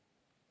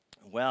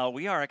Well,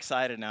 we are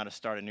excited now to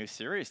start a new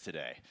series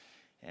today,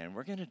 and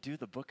we're going to do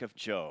the book of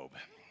Job.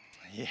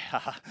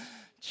 Yeah,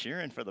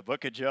 cheering for the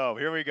book of Job.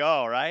 Here we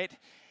go, right?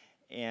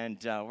 And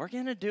we're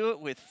going to do it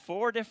with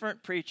 4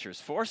 different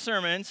preachers, 4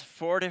 sermons,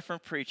 4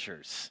 different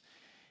preachers.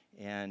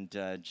 And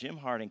Jim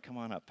Harding, come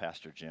on up,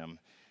 Pastor Jim.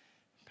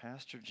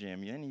 Pastor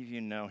Jim, any of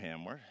you know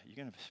him? You're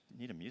going to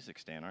need a music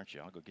stand, aren't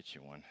you? I'll go get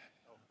you one.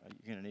 Are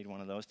you going to need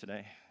one of those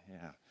today?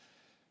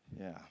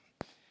 Yeah.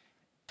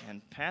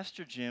 And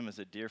Pastor Jim is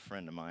a dear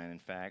friend of mine. In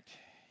fact,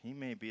 he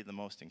may be the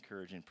most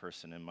encouraging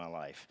person in my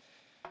life.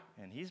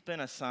 And he's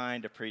been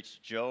assigned to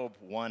preach Job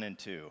 1 and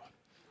 2.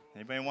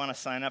 Anybody want to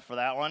sign up for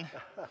that one?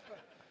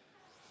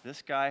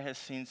 This guy has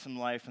seen some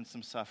life and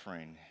some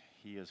suffering.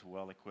 He is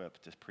well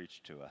equipped to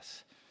preach to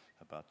us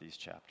about these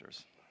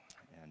chapters.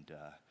 And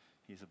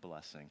he's a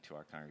blessing to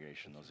our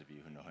congregation, those of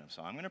you who know him.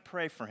 So I'm going to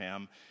pray for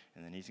him,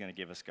 and then he's going to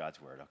give us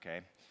God's word, okay?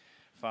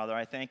 Father,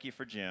 I thank you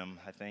for Jim.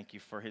 I thank you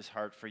for his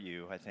heart for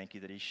you. I thank you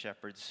that he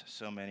shepherds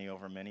so many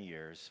over many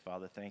years.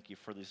 Father, thank you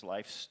for his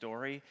life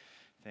story.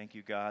 Thank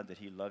you, God, that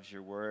he loves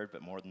your word,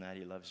 but more than that,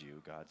 he loves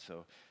you, God.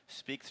 So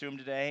speak through him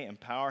today,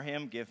 empower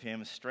him, give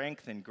him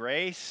strength and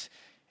grace.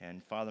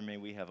 And Father, may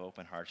we have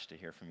open hearts to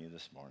hear from you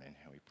this morning.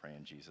 And we pray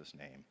in Jesus'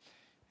 name.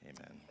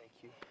 Amen. Thank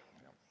you.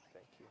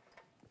 Thank you.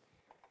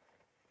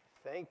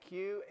 Thank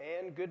you,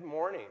 and good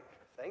morning.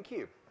 Thank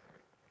you.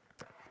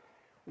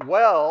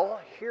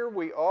 Well, here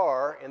we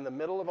are in the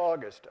middle of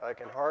August. I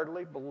can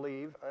hardly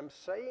believe I'm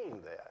saying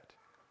that.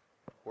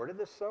 Where did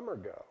the summer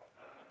go?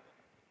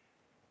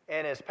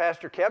 And as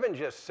Pastor Kevin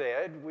just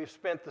said, we've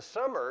spent the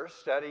summer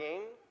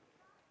studying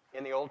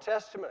in the Old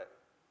Testament.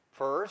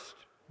 First,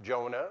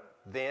 Jonah,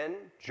 then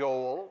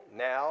Joel,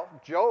 now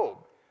Job.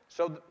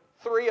 So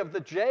 3 of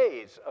the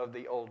J's of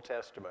the Old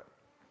Testament.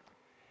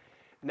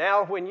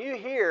 Now, when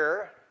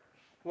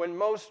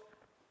most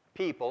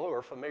people who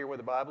are familiar with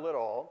the Bible at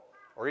all,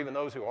 or even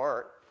those who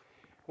aren't,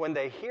 when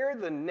they hear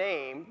the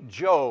name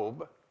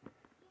Job,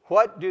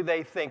 what do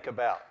they think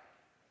about?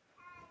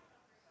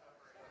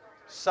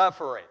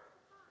 Suffering.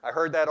 I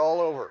heard that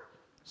all over.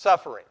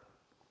 Suffering.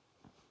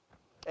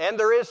 And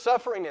there is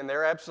suffering in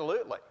there,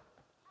 absolutely.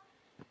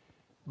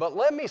 But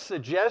let me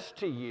suggest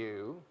to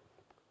you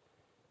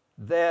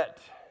that,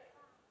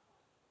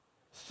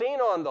 seen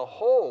on the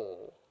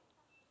whole,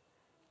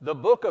 the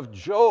book of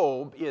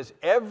Job is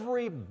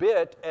every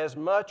bit as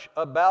much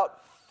about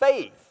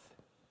faith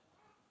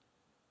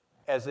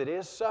as it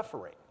is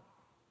suffering.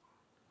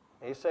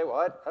 And you say,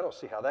 well, I don't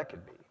see how that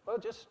could be. Well,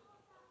 just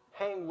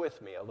hang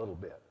with me a little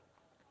bit.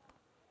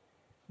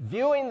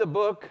 Viewing the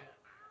book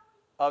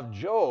of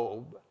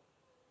Job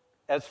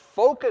as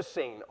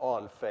focusing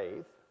on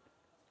faith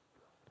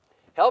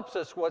helps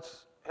us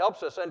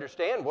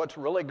understand what's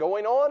really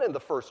going on in the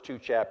first 2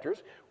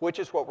 chapters, which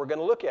is what we're going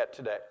to look at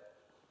today.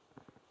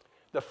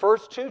 The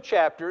first 2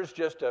 chapters,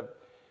 just a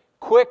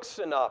quick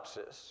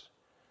synopsis,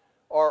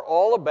 are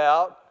all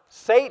about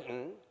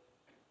Satan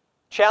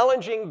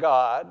challenging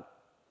God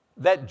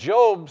that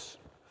Job's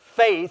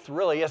faith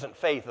really isn't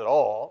faith at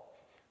all.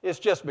 It's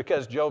just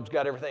because Job's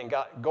got everything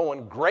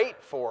going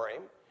great for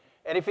him.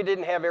 And if he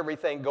didn't have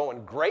everything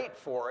going great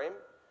for him,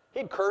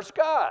 he'd curse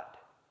God.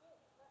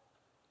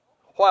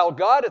 While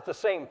God at the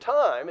same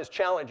time is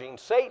challenging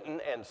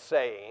Satan and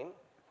saying,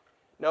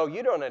 no,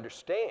 you don't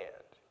understand.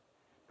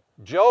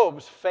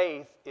 Job's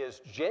faith is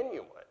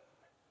genuine.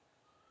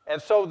 And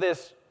so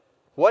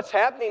what's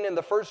happening in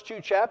the first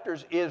 2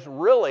 chapters is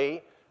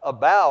really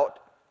about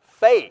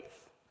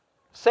faith.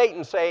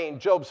 Satan saying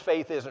Job's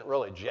faith isn't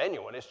really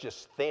genuine, it's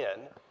just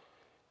thin.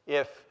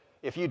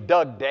 If you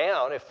dug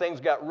down, if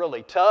things got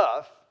really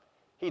tough,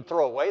 he'd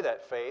throw away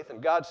that faith.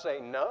 And God's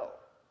saying, no,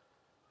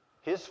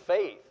 his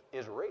faith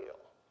is real.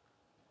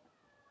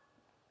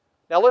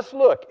 Now let's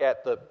look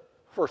at the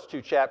first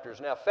 2 chapters.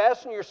 Now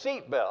fasten your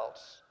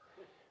seatbelts,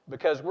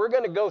 because we're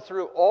going to go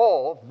through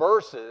all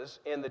verses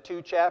in the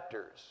 2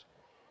 chapters.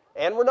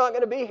 And we're not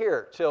going to be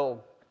here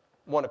till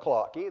 1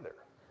 o'clock either.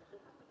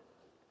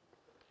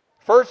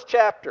 First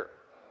chapter,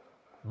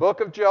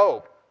 book of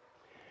Job.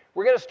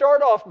 We're going to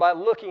start off by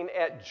looking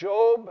at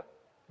Job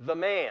the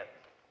man.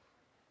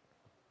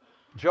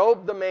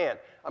 Job the man.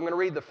 I'm going to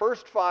read the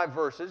first 5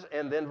 verses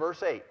and then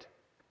verse 8.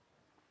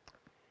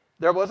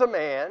 There was a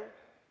man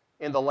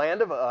in the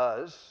land of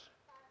Uz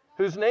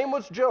whose name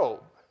was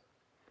Job,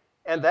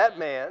 and that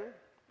man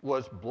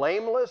was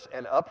blameless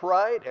and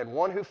upright and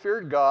one who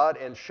feared God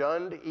and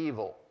shunned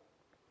evil.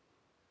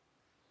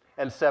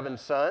 And 7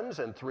 sons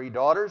and 3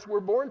 daughters were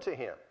born to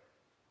him.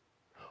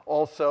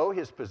 Also,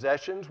 his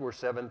possessions were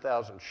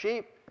 7,000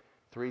 sheep,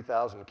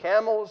 3,000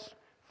 camels,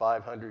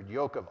 500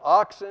 yoke of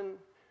oxen,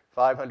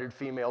 500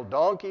 female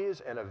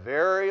donkeys, and a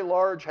very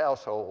large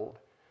household,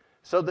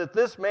 so that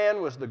this man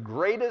was the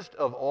greatest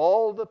of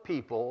all the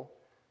people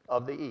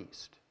of the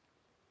East.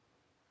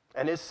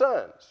 And his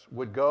sons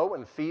would go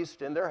and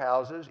feast in their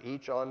houses,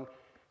 each on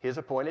his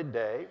appointed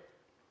day,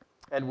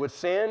 and would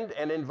send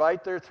and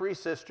invite their 3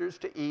 sisters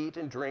to eat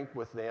and drink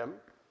with them.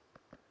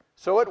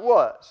 So it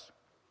was,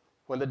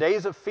 when the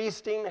days of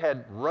feasting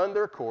had run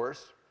their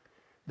course,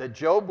 that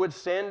Job would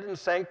send and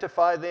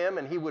sanctify them,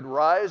 and he would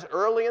rise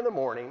early in the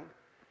morning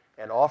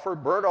and offer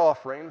burnt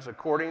offerings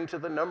according to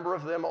the number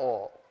of them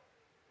all.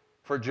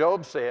 For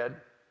Job said,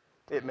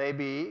 "It may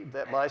be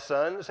that my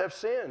sons have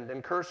sinned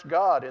and cursed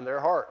God in their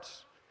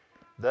hearts."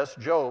 Thus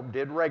Job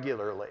did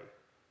regularly.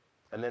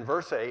 And then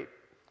verse 8,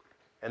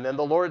 "And then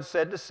the Lord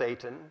said to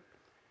Satan,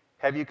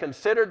 'Have you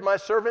considered my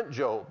servant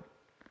Job?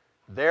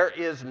 There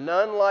is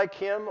none like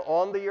him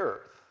on the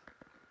earth,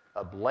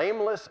 a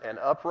blameless and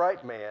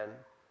upright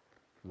man,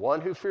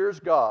 one who fears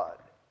God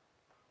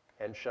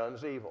and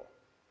shuns evil.'"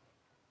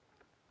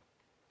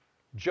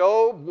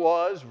 Job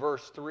was,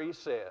 verse 3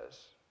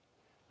 says,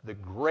 the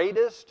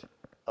greatest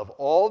of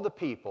all the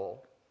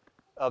people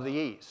of the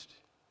East.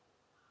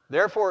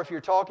 Therefore, if you're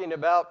talking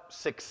about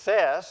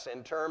success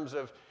in terms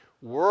of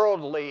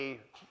worldly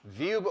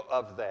view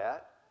of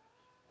that,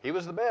 he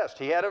was the best.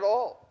 He had it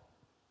all.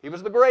 He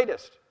was the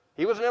greatest.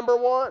 He was number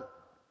one.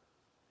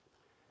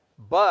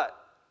 But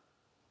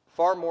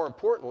far more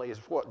importantly is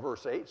what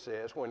verse 8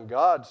 says, when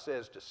God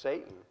says to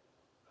Satan,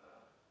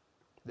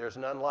 "There's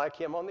none like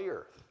him on the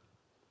earth.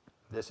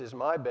 This is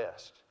my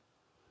best."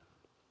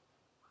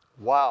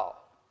 Wow.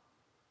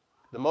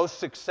 The most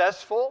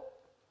successful,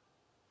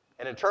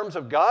 and in terms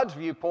of God's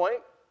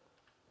viewpoint,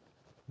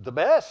 the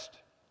best.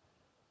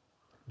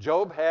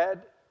 Job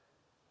had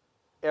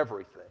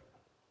everything.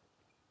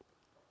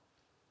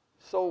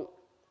 So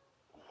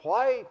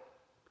why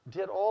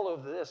did all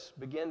of this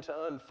begin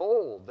to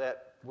unfold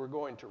that we're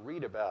going to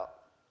read about?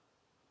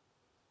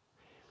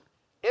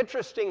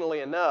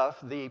 Interestingly enough,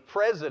 the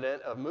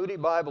president of Moody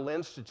Bible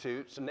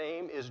Institute's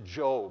name is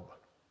Job.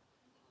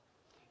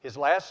 His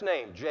last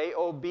name,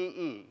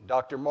 J-O-B-E,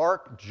 Dr.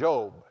 Mark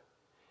Job.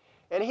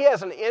 And he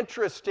has an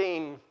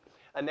interesting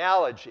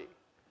analogy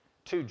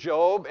to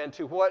Job and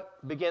to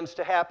what begins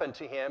to happen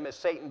to him as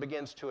Satan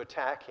begins to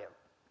attack him.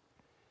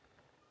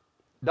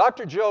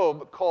 Dr.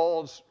 Job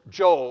calls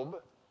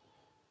Job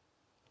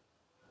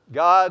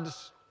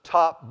God's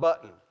top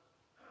button.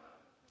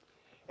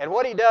 And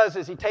what he does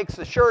is he takes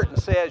the shirt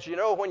and says, you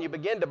know, when you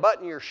begin to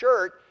button your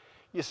shirt,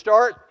 you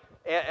start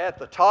at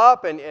the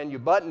top and you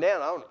button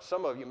down. I don't know,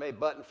 some of you may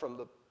button from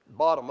the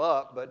bottom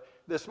up, but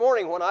this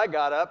morning when I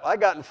got up, I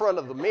got in front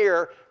of the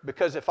mirror,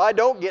 because if I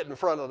don't get in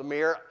front of the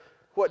mirror,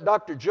 what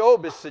Dr.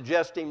 Job is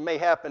suggesting may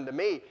happen to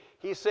me.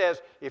 He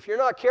says, if you're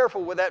not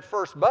careful with that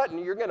first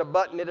button, you're going to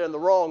button it in the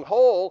wrong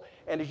hole,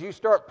 and as you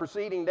start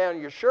proceeding down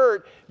your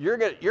shirt,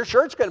 your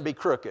shirt's going to be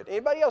crooked.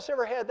 Anybody else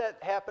ever had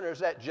that happen, or is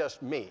that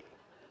just me?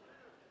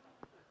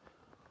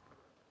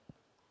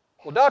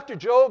 Well, Dr.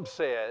 Job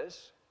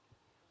says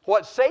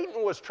what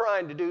Satan was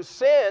trying to do,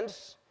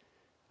 since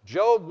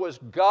Job was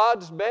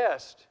God's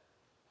best,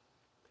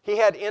 he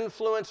had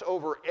influence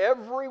over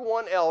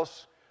everyone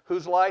else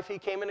whose life he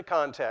came into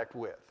contact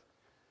with.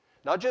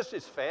 Not just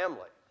his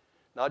family,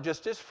 not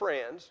just his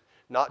friends,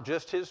 not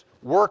just his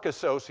work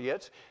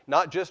associates,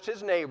 not just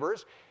his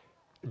neighbors.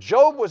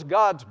 Job was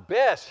God's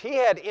best. He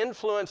had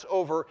influence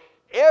over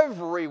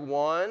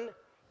everyone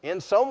in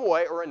some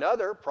way or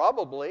another,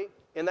 probably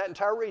in that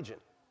entire region.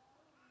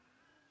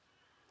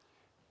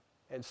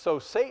 And so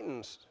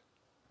Satan's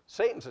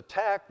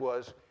attack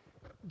was,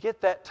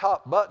 get that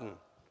top button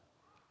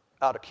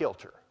out of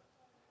kilter.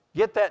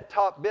 Get that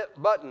top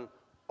button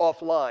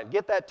offline.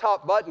 Get that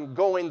top button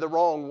going the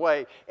wrong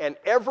way. And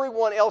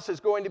everyone else is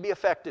going to be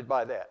affected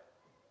by that.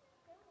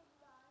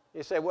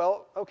 You say,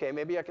 well, okay,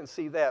 maybe I can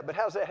see that. But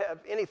how does that have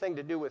anything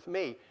to do with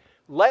me?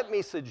 Let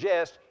me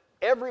suggest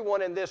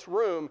everyone in this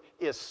room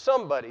is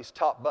somebody's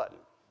top button.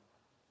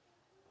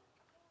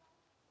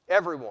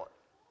 Everyone.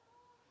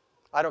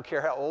 I don't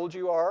care how old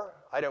you are.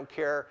 I don't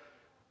care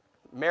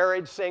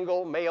married,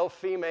 single, male,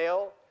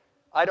 female.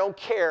 I don't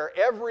care.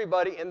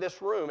 Everybody in this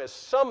room is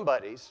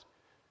somebody's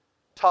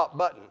top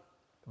button.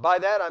 By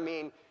that I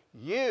mean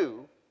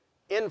you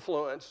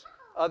influence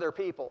other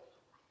people.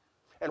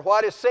 And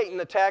why does Satan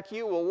attack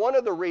you? Well, one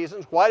of the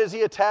reasons, why does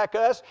he attack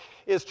us,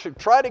 is to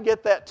try to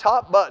get that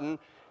top button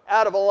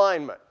out of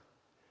alignment,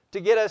 to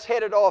get us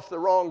headed off the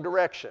wrong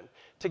direction,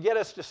 to get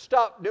us to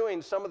stop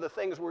doing some of the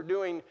things we're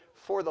doing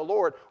for the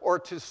Lord, or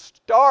to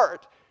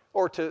start,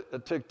 or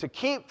to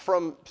keep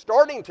from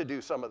starting to do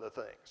some of the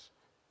things.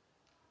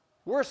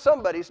 We're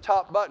somebody's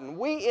top button.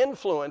 We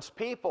influence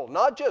people,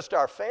 not just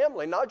our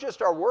family, not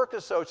just our work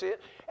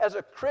associate. As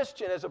a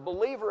Christian, as a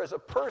believer, as a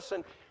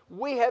person,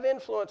 we have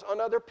influence on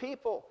other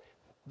people.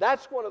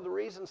 That's one of the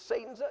reasons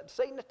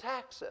Satan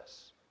attacks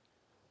us.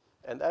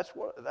 And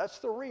that's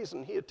the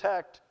reason he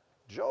attacked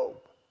Job.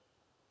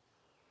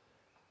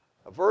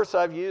 A verse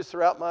I've used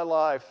throughout my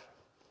life,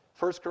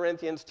 1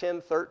 Corinthians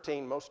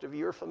 10:13. Most of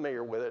you are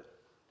familiar with it.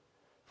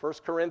 1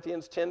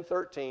 Corinthians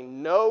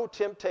 10:13. No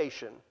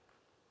temptation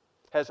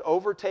has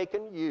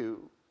overtaken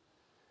you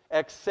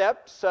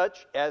except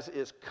such as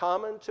is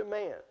common to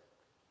man.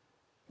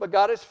 But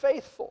God is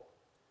faithful,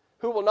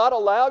 who will not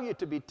allow you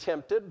to be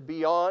tempted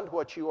beyond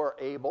what you are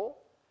able,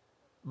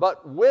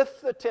 but with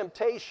the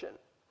temptation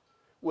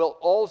will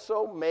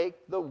also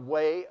make the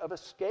way of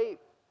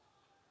escape,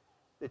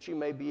 that you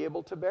may be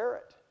able to bear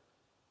it.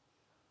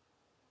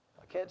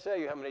 can't tell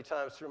you how many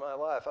times through my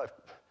life I've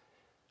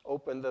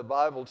opened the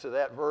Bible to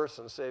that verse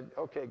and said,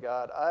 okay,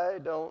 God, I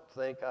don't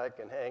think I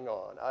can hang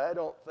on. I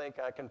don't think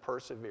I can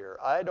persevere.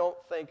 I don't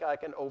think I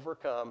can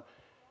overcome.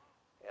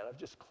 And I've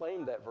just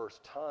claimed that verse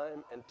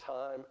time and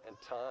time and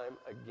time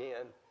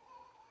again.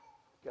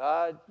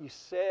 God, you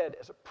said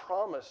as a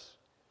promise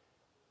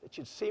that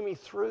you'd see me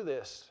through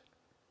this.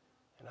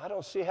 And I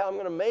don't see how I'm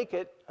going to make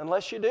it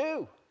unless you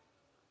do.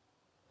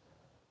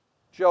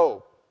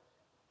 Job,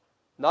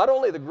 not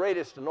only the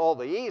greatest in all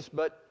the East,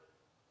 but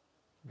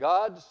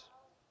God's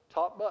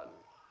top button,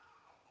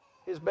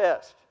 his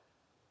best.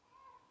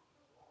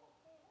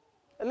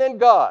 And then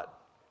God.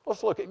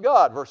 Let's look at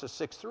God, verses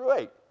 6 through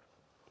 8.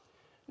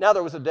 Now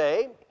there was a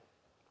day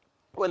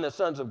when the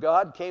sons of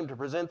God came to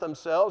present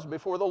themselves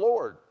before the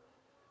Lord,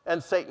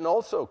 and Satan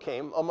also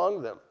came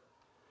among them.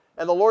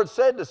 And the Lord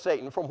said to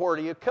Satan, from where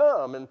do you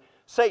come? And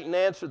Satan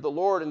answered the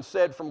Lord and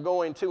said, from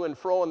going to and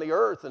fro on the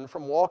earth and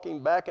from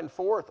walking back and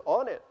forth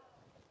on it.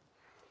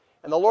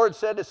 And the Lord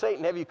said to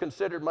Satan, have you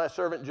considered my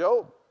servant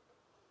Job?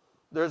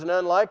 There's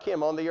none like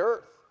him on the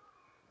earth,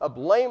 a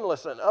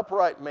blameless and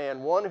upright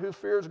man, one who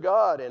fears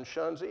God and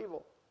shuns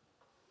evil.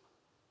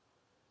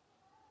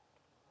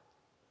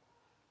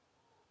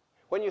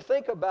 When you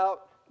think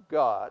about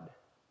God,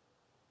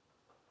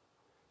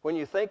 when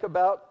you think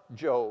about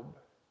Job,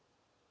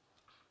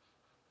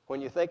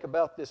 when you think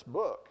about this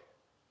book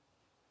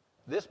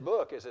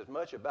is as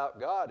much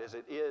about God as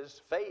it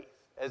is faith,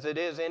 as it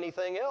is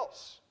anything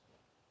else.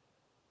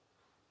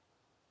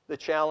 The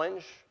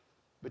challenge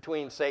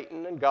between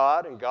Satan and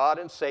God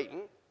and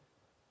Satan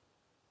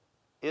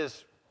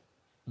is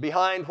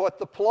behind what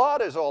the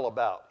plot is all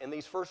about in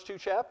these first two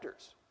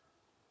chapters.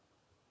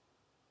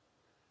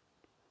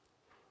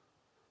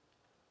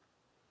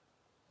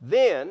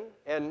 Then,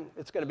 and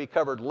it's going to be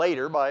covered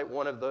later by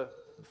one of the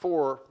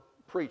four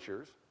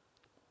preachers,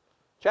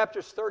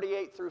 chapters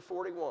 38 through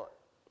 41.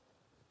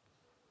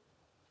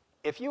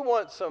 If you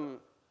want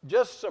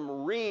just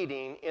some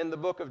reading in the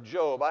book of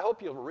Job, I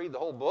hope you'll read the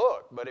whole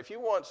book, but if you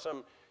want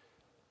some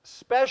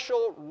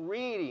special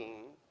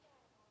reading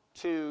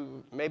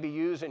to maybe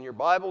use in your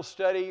Bible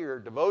study, your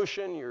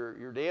devotion,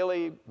 your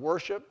daily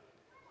worship,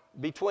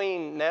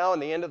 between now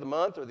and the end of the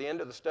month or the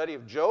end of the study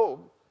of Job,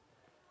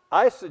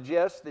 I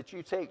suggest that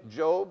you take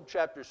Job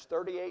chapters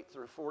 38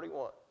 through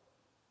 41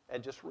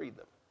 and just read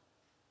them.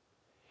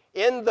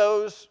 In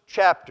those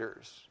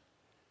chapters,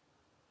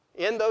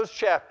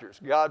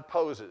 God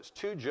poses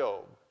to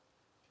Job.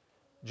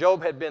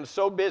 Job had been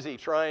so busy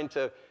trying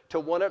to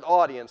want an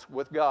audience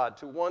with God,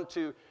 to want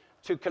to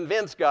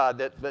convince God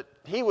that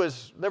there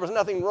was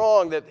nothing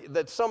wrong,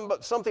 that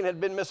something had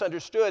been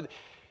misunderstood.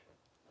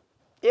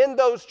 In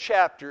those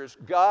chapters,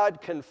 God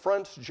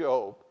confronts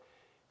Job,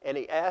 and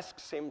he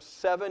asks him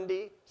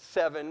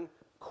 77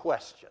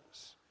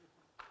 questions.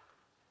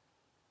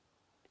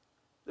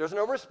 There's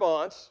no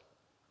response.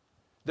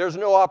 There's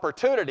no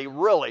opportunity,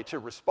 really, to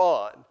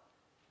respond.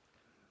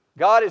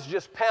 God is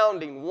just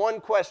pounding one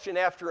question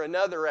after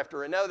another,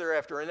 after another,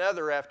 after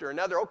another, after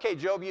another. Okay,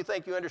 Job, you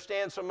think you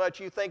understand so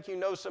much. You think you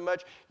know so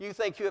much. You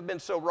think you have been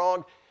so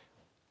wrong.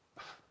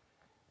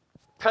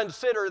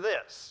 Consider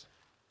this.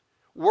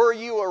 Were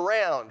you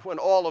around when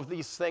all of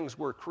these things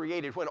were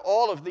created, when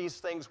all of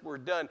these things were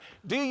done?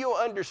 Do you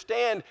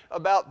understand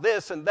about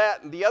this and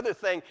that and the other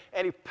thing?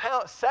 And he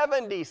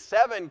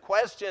 77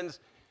 questions,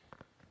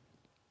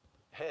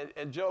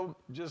 and Job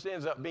just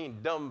ends up being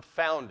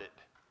dumbfounded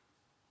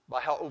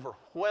by how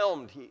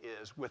overwhelmed he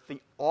is with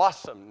the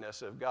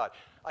awesomeness of God.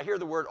 I hear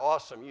the word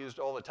awesome used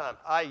all the time.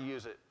 I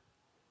use it.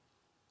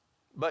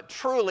 But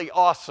truly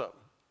awesome,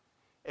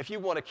 if you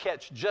want to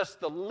catch just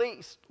the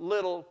least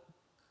little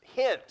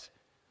hint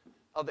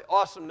of the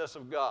awesomeness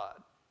of God,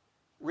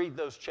 read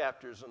those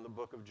chapters in the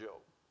book of Job.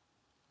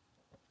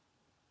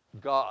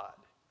 God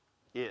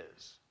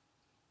is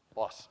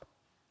awesome.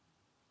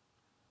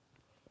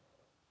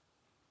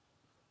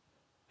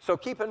 So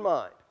keep in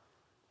mind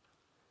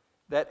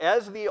that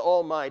as the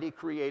Almighty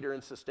Creator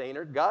and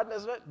Sustainer, God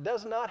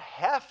does not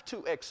have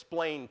to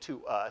explain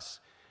to us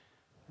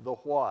the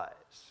whys.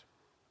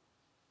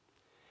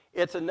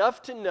 It's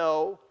enough to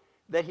know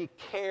that He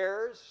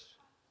cares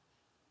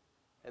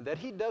and that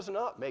He does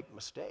not make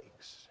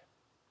mistakes.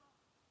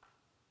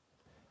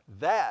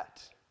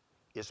 That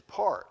is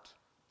part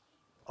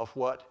of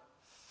what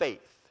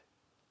faith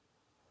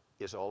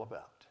is all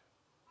about.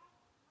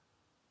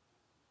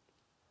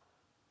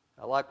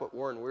 I like what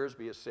Warren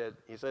Wiersbe has said.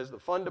 He says the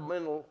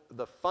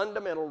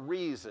fundamental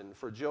reason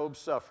for Job's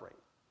suffering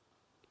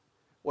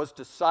was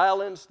to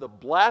silence the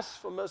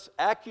blasphemous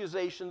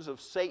accusations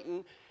of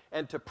Satan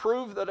and to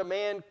prove that a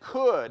man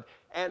could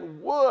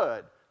and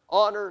would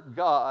honor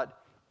God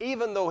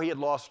even though he had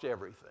lost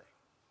everything.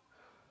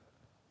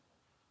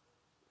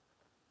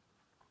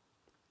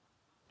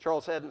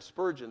 Charles Haddon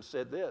Spurgeon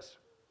said this: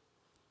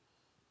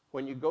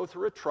 when you go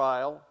through a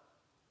trial,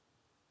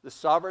 the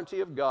sovereignty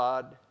of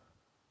God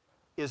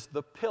is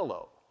the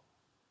pillow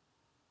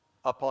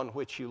upon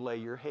which you lay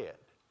your head.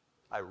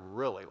 I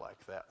really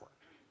like that one.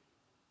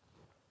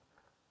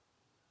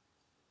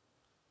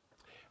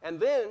 And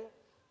then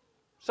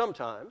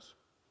sometimes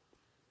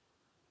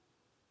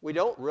we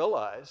don't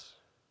realize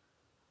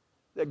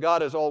that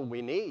God is all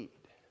we need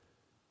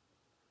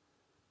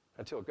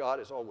until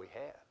God is all we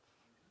have.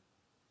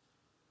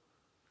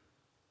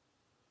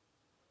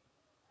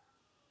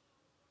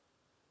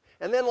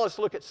 And then let's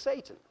look at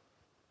Satan,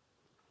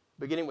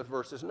 beginning with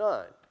verses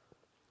 9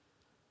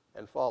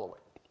 and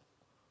following.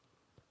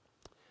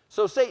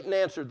 So Satan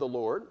answered the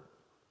Lord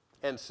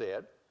and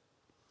said,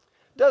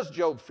 "Does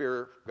Job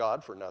fear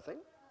God for nothing?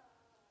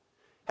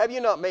 Have you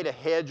not made a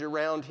hedge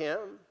around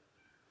him,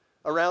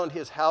 around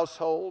his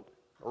household,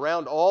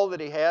 around all that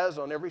he has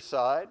on every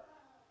side?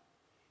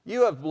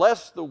 You have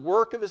blessed the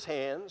work of his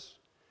hands,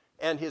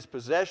 and his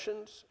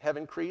possessions have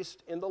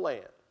increased in the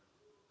land.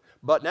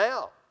 But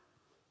now,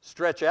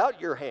 stretch out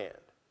your hand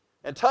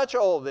and touch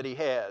all that he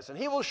has, and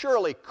he will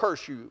surely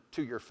curse you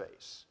to your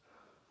face."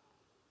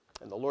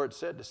 And the Lord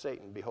said to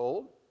Satan,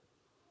 "Behold,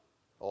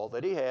 all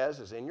that he has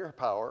is in your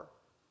power,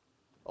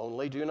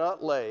 only do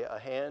not lay a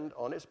hand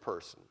on his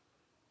person."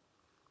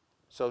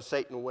 So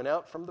Satan went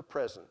out from the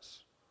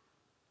presence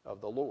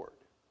of the Lord.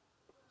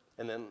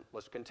 And then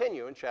let's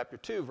continue in chapter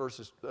 2,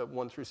 verses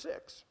 1 through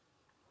 6.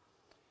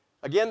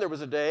 Again, there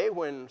was a day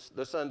when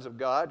the sons of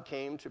God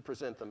came to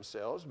present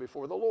themselves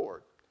before the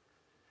Lord.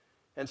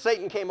 And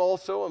Satan came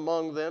also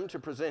among them to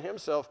present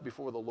himself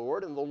before the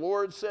Lord. And the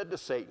Lord said to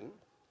Satan,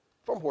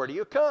 "From where do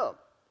you come?"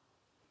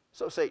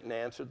 So Satan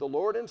answered the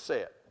Lord and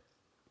said,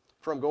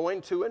 "From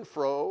going to and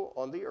fro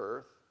on the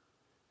earth,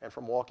 and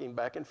from walking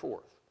back and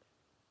forth."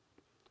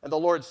 And the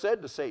Lord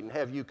said to Satan,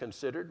 "Have you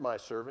considered my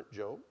servant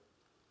Job?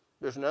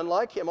 There's none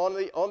like him on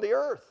the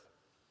earth,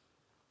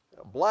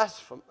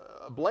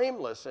 a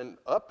blameless and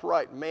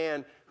upright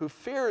man who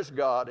fears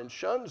God and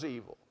shuns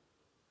evil.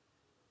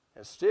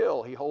 And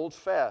still he holds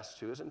fast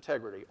to his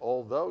integrity,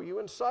 although you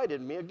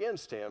incited me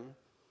against him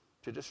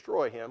to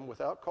destroy him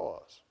without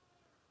cause."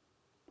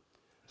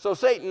 So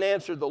Satan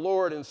answered the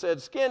Lord and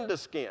said, "Skin to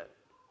skin.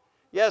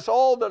 Yes,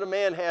 all that a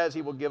man has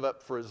he will give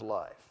up for his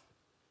life.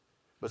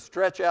 But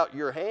stretch out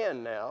your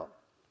hand now,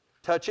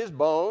 touch his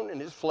bone and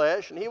his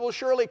flesh, and he will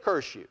surely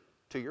curse you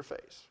to your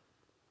face."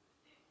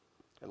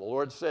 And the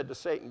Lord said to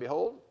Satan,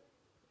 "Behold,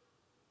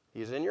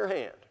 he is in your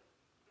hand,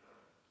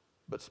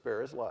 but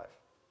spare his life."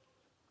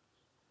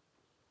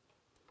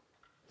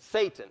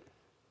 Satan.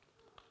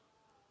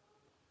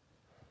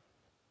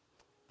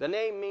 The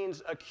name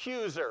means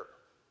accuser.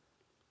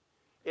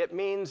 It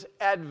means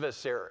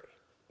adversary.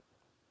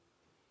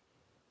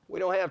 We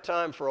don't have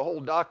time for a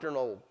whole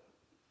doctrinal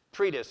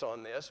treatise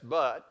on this,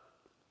 but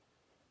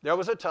there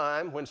was a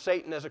time when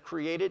Satan, as a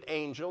created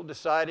angel,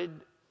 got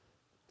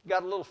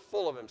a little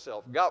full of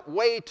himself, got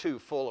way too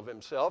full of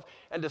himself,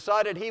 and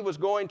decided he was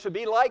going to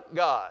be like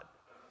God.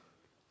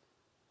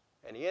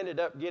 And he ended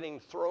up getting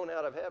thrown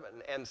out of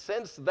heaven. And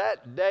since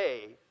that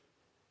day,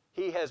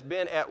 he has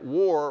been at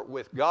war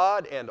with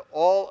God and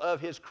all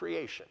of his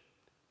creation.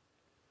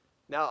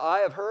 Now, I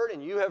have heard,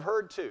 and you have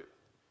heard too,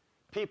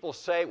 people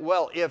say,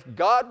 "Well, if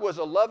God was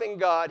a loving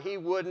God, he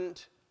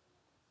wouldn't."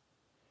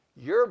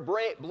 You're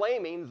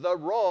blaming the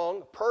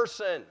wrong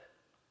person.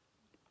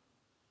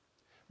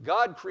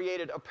 God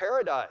created a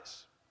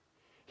paradise.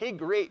 He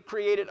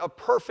created a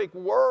perfect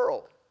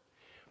world.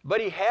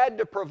 But he had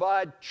to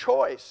provide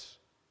choice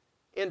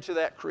into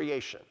that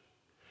creation.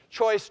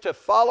 Choice to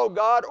follow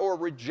God or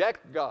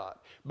reject God.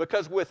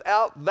 Because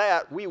without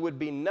that, we would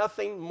be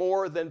nothing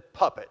more than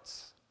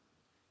puppets.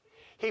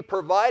 He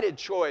provided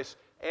choice,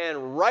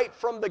 and right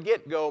from the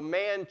get-go,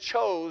 man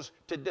chose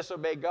to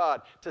disobey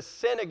God, to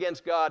sin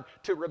against God,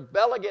 to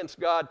rebel against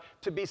God,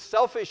 to be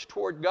selfish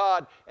toward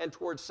God and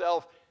toward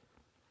self,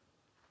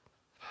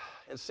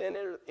 and sin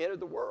entered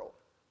the world.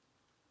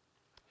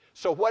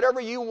 So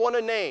whatever you want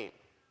to name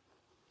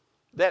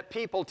that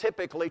people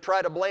typically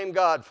try to blame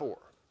God for,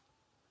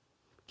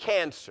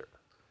 cancer,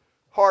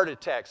 heart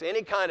attacks,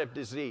 any kind of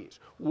disease,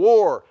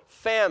 war,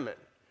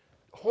 famine,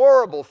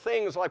 horrible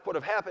things like what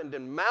have happened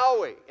in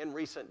Maui in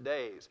recent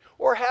days,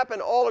 or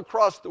happened all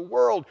across the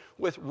world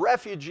with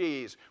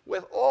refugees,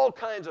 with all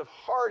kinds of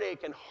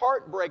heartache and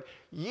heartbreak,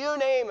 you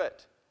name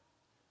it.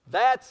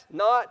 That's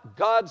not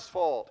God's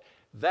fault.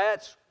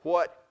 That's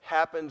what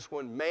happens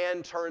when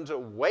man turns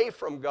away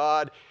from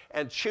God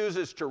and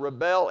chooses to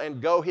rebel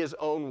and go his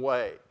own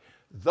way.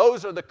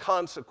 Those are the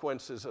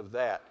consequences of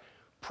that.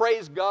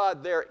 Praise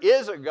God, there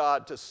is a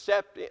God to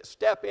step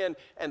in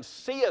and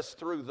see us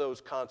through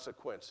those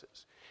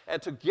consequences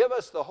and to give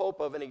us the hope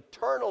of an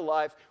eternal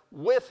life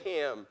with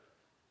him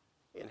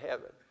in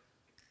heaven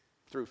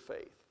through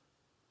faith.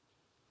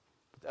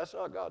 But that's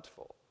not God's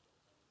fault.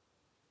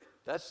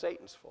 That's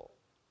Satan's fault.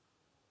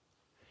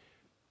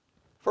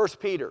 1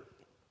 Peter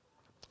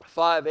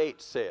 5:8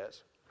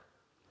 says,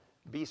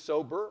 "Be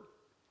sober,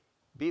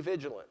 be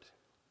vigilant,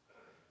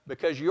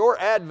 because your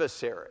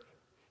adversary,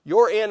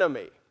 your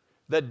enemy,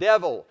 the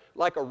devil,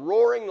 like a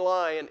roaring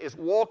lion, is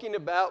walking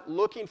about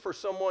looking for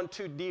someone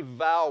to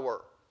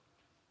devour."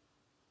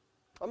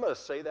 I'm going to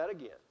say that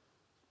again.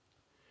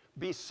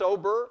 Be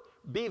sober,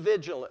 be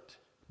vigilant,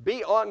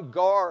 be on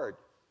guard,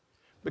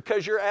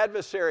 because your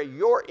adversary,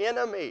 your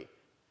enemy,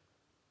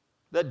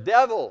 The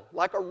devil,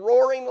 like a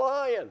roaring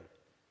lion,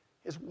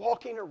 is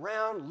walking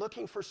around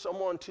looking for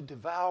someone to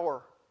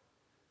devour.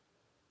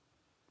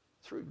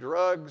 Through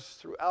drugs,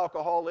 through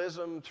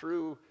alcoholism,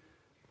 through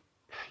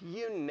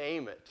you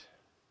name it.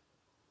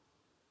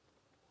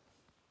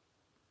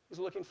 He's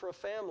looking for a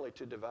family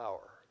to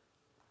devour.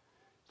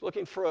 He's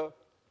looking for a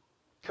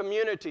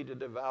community to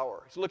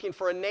devour. He's looking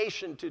for a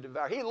nation to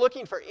devour. He's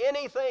looking for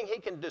anything he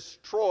can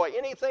destroy,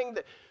 anything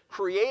that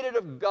created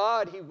of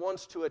God he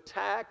wants to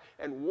attack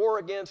and war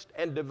against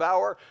and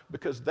devour,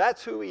 because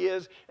that's who he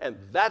is and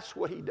that's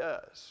what he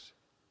does.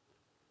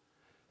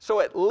 So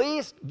at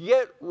least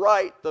get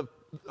right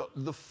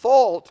the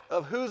fault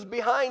of who's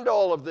behind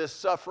all of this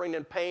suffering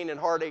and pain and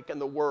heartache in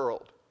the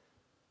world.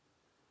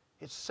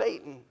 It's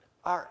Satan,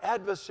 our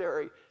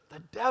adversary, the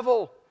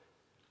devil,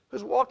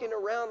 who's walking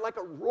around like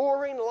a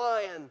roaring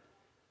lion,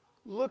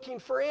 looking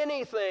for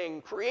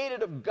anything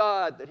created of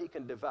God that he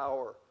can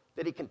devour,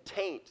 that he can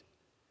taint,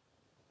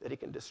 that he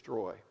can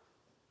destroy.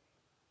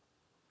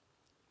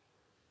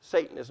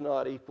 Satan is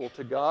not equal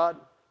to God.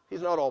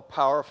 He's not all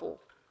powerful.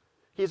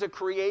 He's a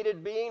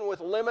created being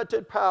with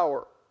limited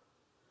power,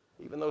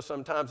 even though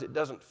sometimes it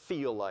doesn't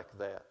feel like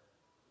that.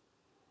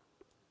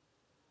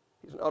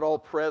 He's not all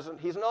present.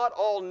 He's not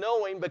all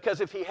knowing, because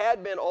if he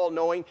had been all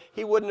knowing,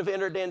 he wouldn't have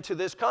entered into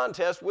this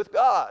contest with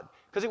God,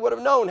 because he would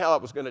have known how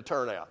it was going to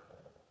turn out.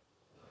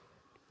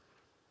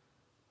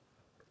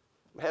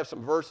 I have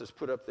some verses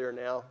put up there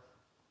now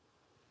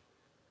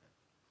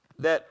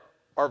that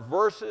are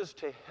verses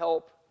to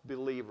help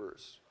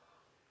believers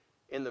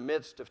in the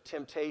midst of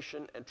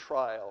temptation and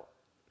trial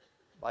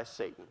by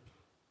Satan.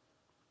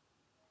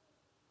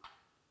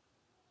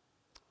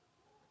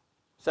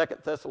 2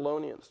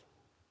 Thessalonians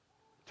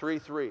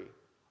 3:3,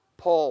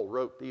 Paul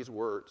wrote these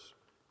words,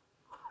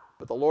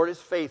 "But the Lord is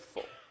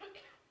faithful,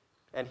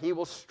 and he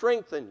will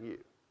strengthen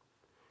you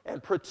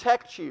and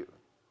protect you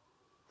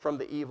from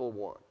the evil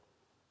one."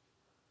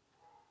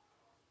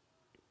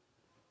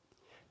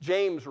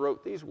 James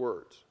wrote these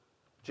words,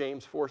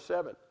 James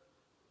 4:7,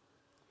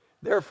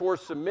 "Therefore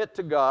submit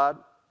to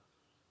God,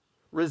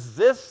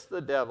 resist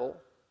the devil,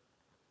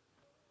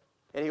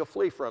 and he'll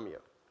flee from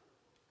you."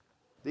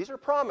 These are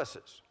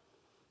promises.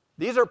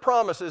 These are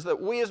promises that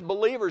we as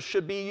believers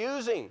should be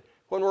using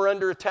when we're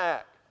under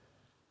attack.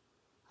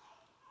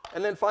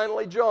 And then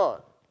finally,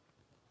 John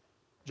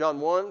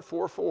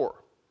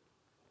 1:4.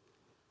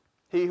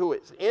 "He who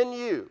is in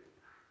you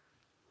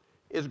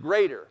is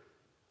greater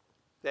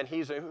than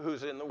he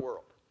who's in the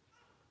world."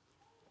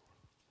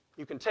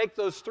 You can take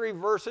those 3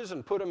 verses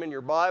and put them in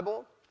your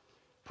Bible,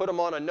 put them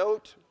on a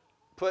note,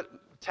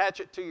 attach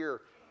it to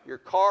your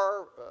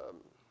car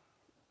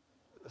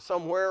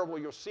somewhere where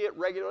you'll see it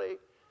regularly.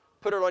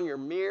 Put it on your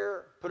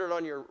mirror, put it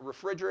on your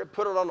refrigerator,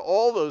 put it on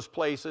all those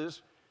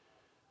places,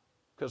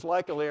 because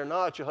likely or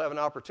not, you'll have an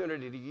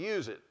opportunity to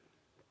use it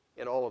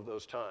in all of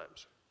those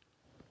times.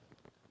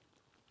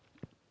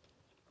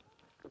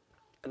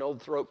 An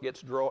old throat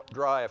gets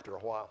dry after a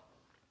while.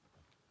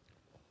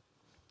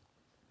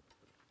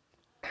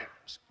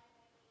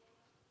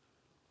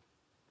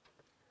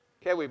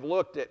 Okay, we've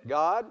looked at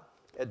God,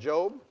 at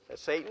Job, at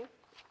Satan.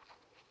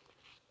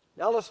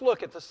 Now let's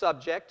look at the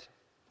subject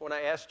when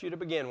I asked you to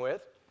begin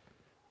with.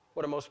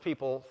 What do most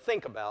people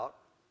think about?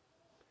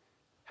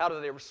 How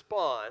do they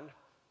respond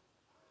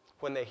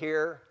when they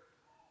hear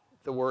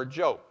the word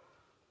Job?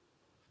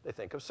 They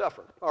think of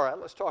suffering. All right,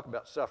 let's talk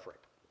about suffering.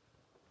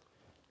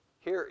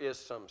 Here is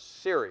some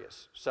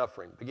serious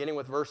suffering, beginning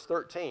with verse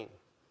 13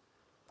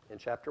 in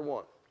chapter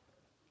 1.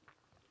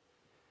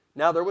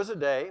 "Now there was a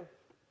day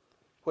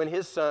when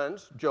his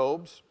sons,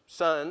 Job's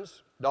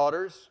sons,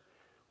 daughters,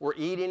 were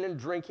eating and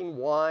drinking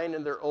wine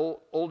in their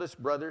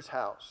oldest brother's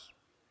house.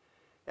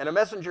 And a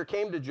messenger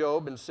came to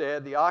Job and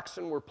said, the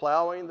oxen were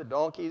plowing, the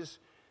donkeys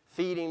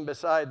feeding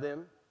beside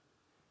them,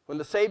 when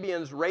the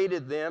Sabeans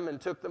raided them and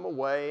took them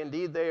away.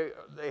 Indeed,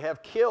 they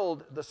have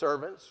killed the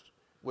servants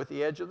with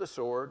the edge of the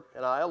sword,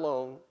 and I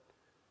alone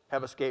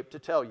have escaped to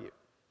tell you.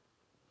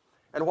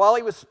 And while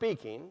he was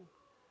speaking,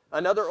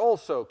 another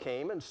also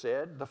came and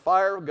said, the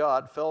fire of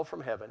God fell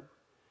from heaven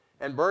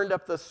and burned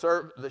up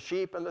the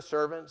sheep and the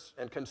servants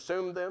and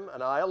consumed them,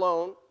 and I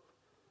alone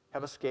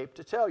have escaped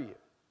to tell you.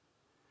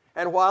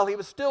 And while he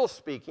was still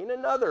speaking,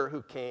 another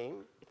who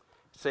came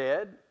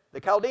said, the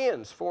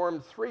Chaldeans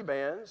formed 3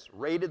 bands,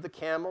 raided the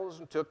camels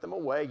and took them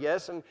away,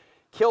 yes, and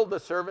killed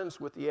the servants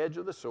with the edge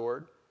of the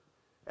sword,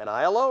 and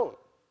I alone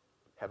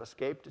have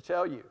escaped to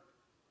tell you.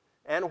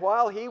 And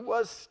while he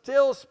was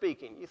still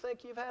speaking, you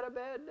think you've had a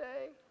bad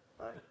day?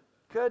 My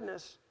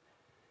goodness.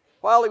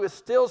 While he was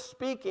still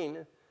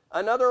speaking,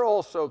 another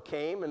also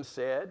came and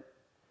said,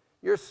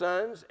 your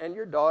sons and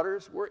your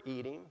daughters were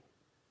eating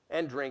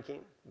and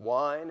drinking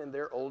wine in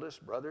their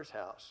oldest brother's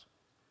house.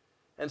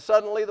 And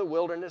suddenly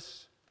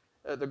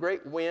the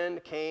great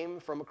wind came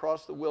from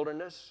across the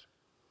wilderness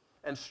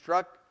and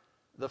struck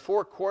the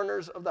 4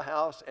 corners of the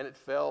house, and it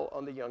fell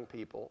on the young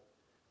people,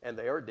 and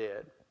they are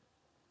dead.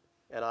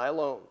 And I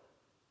alone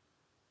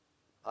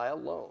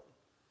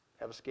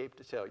have escaped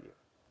to tell you.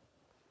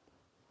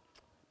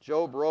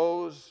 Job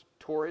rose,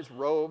 tore his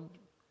robe,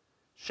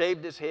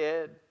 shaved his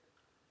head,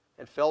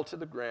 and fell to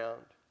the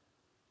ground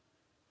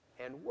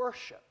and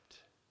worshiped.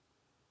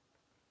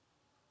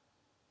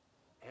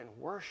 And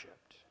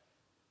worshiped.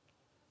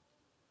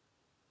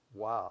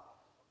 Wow.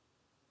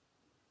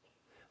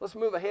 Let's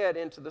move ahead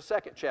into the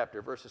second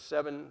chapter, verses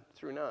 7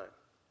 through 9.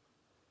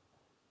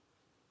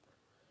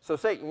 So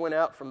Satan went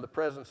out from the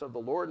presence of the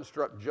Lord and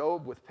struck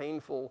Job with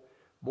painful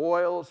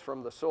boils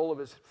from the sole of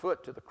his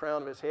foot to the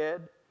crown of his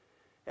head.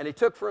 And he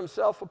took for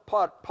himself a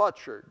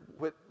potsherd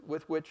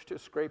with which to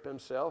scrape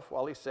himself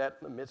while he sat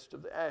in the midst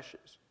of the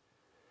ashes.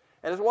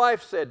 And his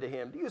wife said to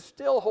him, "Do you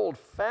still hold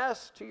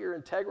fast to your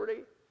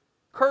integrity?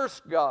 Curse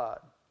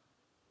God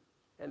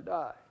and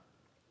die."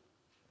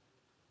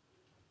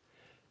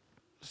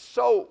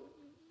 So,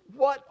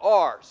 what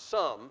are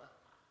some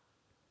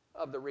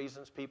of the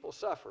reasons people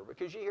suffer?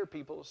 Because you hear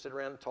people sit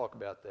around and talk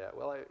about that.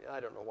 Well, I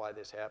don't know why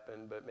this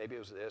happened, but maybe it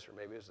was this, or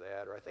maybe it was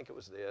that, or I think it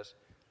was this.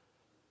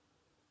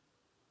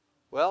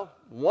 Well,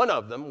 one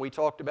of them we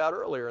talked about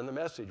earlier in the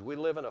message. We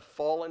live in a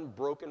fallen,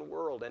 broken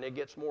world, and it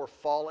gets more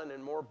fallen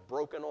and more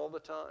broken all the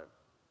time.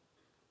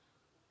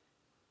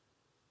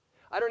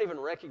 I don't even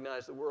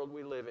recognize the world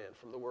we live in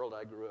from the world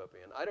I grew up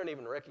in. I don't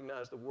even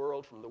recognize the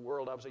world from the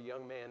world I was a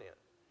young man in.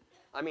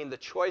 I mean, the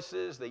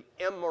choices, the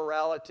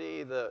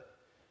immorality, the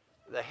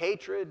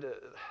hatred,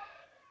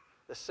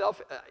 the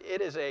self, it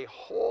is a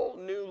whole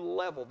new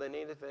level than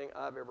anything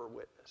I've ever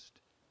witnessed.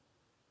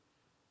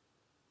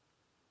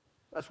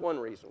 That's one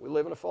reason. We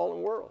live in a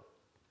fallen world.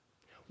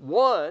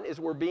 One is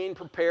we're being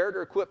prepared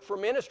or equipped for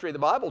ministry. The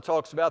Bible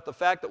talks about the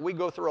fact that we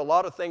go through a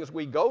lot of things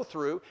we go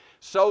through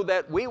so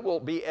that we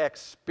will be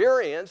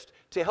experienced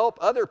to help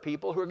other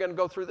people who are going to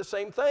go through the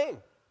same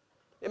thing.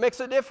 It makes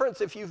a difference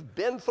if you've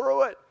been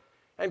through it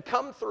and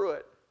come through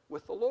it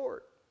with the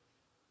Lord.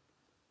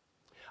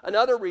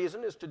 Another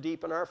reason is to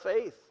deepen our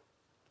faith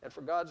and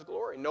for God's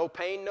glory. No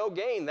pain, no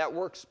gain. That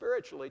works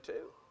spiritually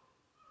too.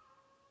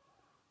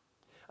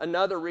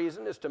 Another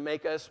reason is to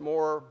make us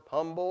more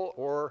humble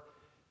or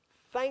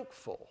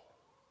thankful.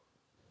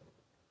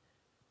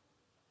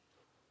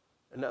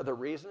 Another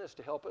reason is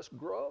to help us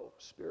grow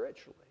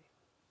spiritually.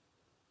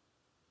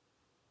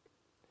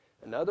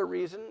 Another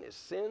reason is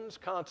sin's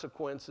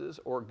consequences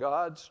or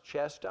God's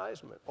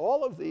chastisement.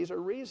 All of these are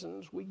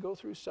reasons we go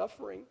through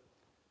suffering.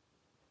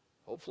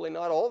 Hopefully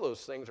not all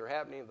those things are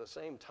happening at the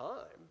same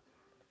time,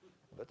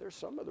 but there's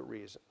some of the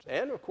reasons.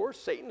 And, of course,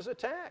 Satan's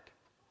attack.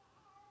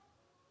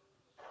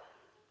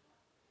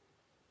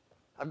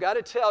 I've got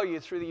to tell you,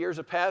 through the years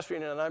of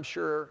pastoring, and I'm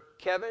sure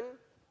Kevin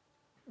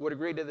would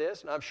agree to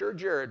this, and I'm sure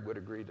Jared would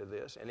agree to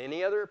this, and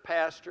any other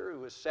pastor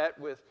who has sat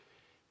with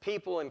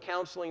people in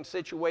counseling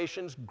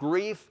situations,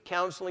 grief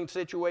counseling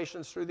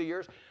situations through the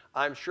years,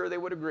 I'm sure they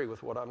would agree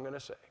with what I'm going to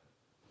say.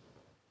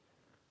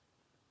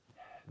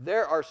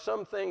 There are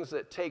some things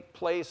that take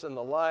place in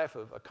the life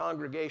of a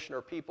congregation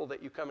or people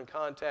that you come in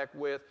contact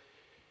with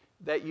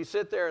that you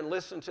sit there and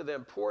listen to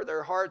them pour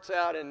their hearts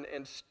out and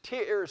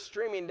tears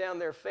streaming down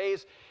their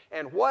face,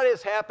 and what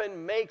has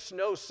happened makes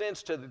no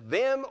sense to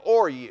them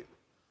or you.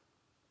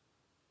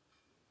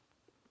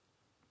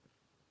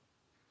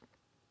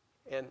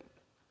 And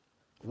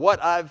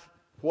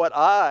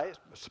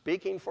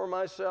speaking for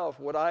myself,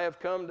 what I have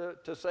come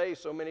to say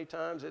so many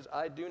times is,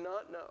 I do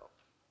not know.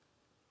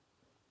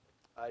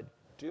 I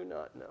do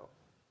not know.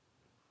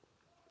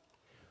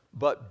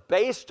 But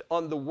based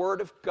on the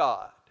Word of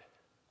God,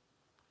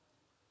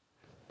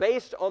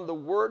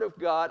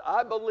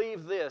 I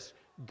believe this: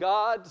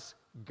 God's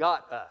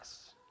got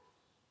us.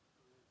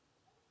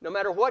 No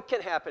matter what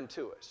can happen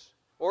to us,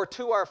 or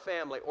to our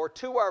family, or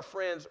to our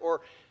friends,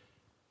 or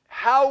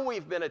how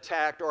we've been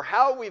attacked, or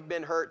how we've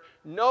been hurt,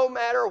 no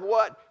matter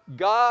what,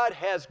 God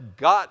has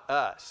got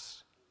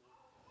us.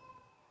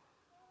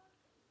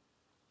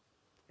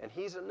 And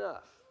He's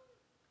enough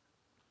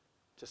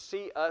to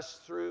see us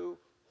through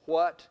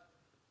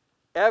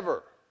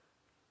whatever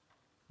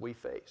we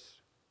face.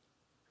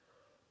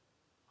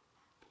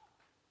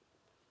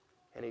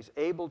 And He's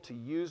able to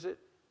use it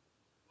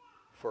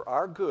for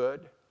our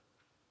good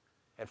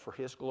and for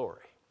His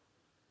glory.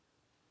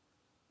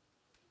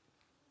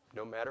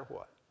 No matter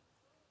what.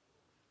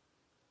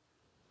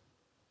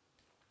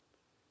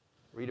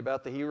 Read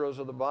about the heroes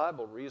of the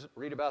Bible.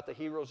 Read about the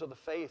heroes of the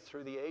faith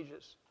through the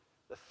ages.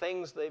 The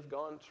things they've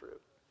gone through.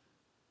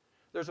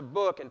 There's a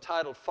book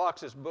entitled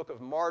Fox's Book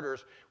of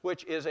Martyrs,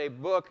 which is a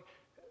book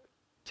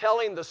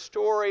telling the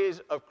stories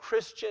of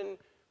Christian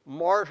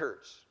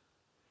martyrs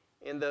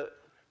in the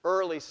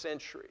early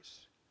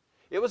centuries.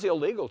 It was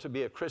illegal to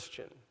be a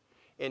Christian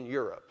in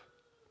Europe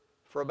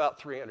for about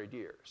 300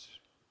 years.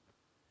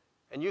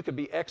 And you could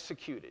be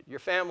executed. Your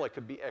family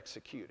could be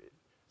executed,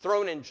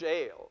 thrown in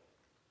jail,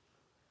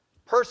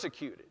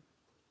 persecuted,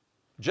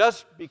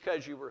 just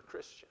because you were a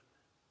Christian.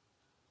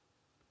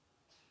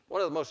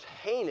 One of the most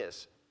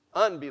heinous,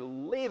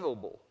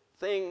 unbelievable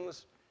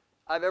things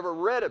I've ever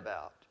read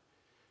about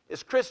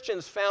is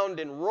Christians found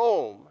in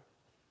Rome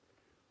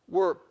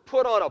were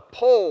put on a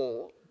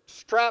pole,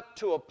 strapped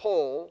to a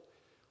pole,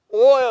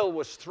 oil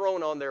was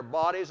thrown on their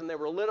bodies, and they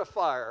were lit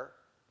afire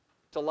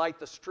to light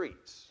the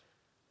streets.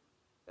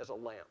 as a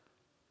lamp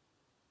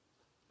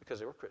because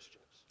they were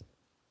Christians.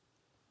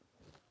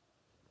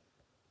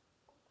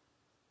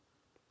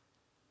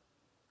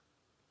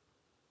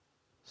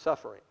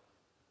 Suffering.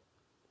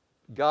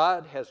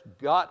 God has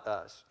got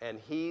us, and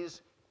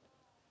He's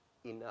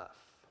enough.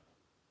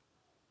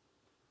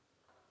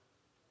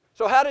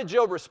 So how did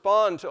Job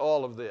respond to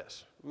all of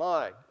this?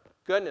 My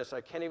goodness,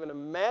 I can't even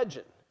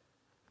imagine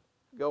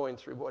going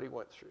through what he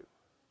went through.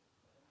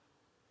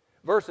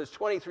 Verses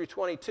 20 through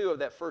 22 of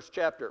that first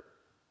chapter.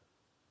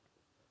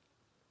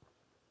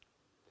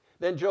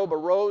 Then Job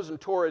arose and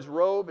tore his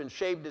robe and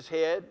shaved his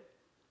head.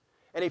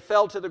 And he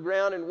fell to the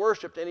ground and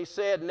worshipped. And he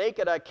said,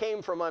 naked I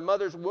came from my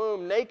mother's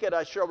womb. Naked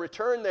I shall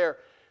return there.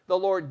 The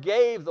Lord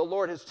gave, the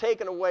Lord has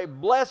taken away.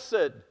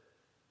 Blessed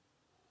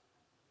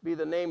be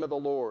the name of the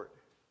Lord.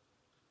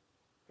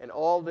 And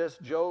all this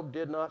Job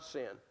did not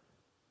sin,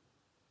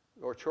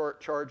 nor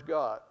charge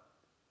God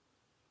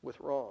with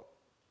wrong.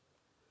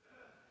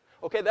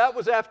 Okay, that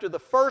was after the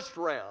first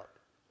round,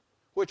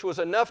 which was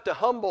enough to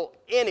humble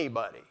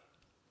anybody.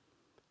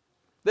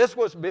 This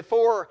was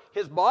before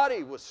his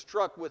body was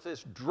struck with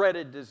this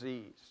dreaded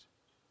disease.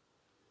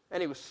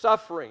 And he was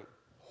suffering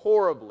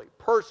horribly,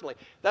 personally.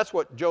 That's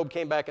what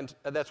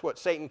that's what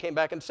Satan came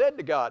back and said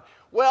to God.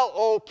 Well,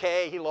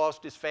 okay, he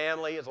lost his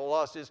family, he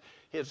lost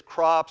his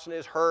crops and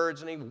his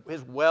herds and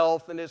his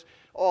wealth and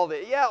all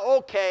that. Yeah,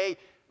 okay,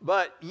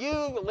 but you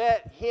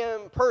let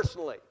him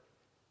personally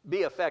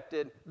be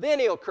affected, then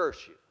he'll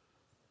curse you.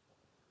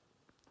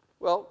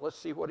 Well, let's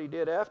see what he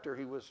did after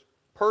he was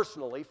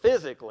personally,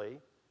 physically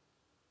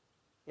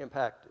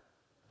impacted.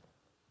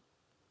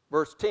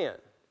 Verse 10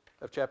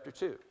 of chapter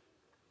 2.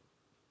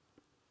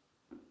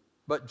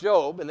 But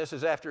Job, and this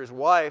is after his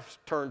wife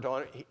turned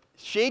on him,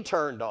 she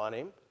turned on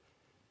him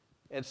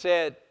and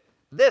said,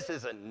 this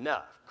is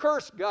enough.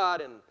 Curse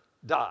God and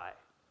die.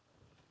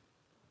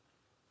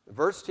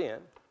 Verse 10,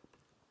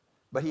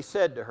 but he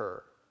said to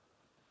her,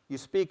 you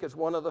speak as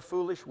one of the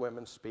foolish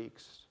women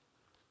speaks.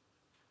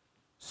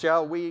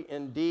 Shall we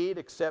indeed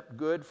accept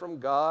good from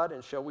God,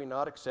 and shall we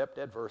not accept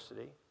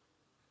adversity?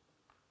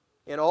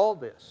 In all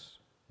this,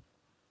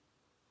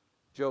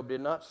 Job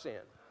did not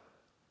sin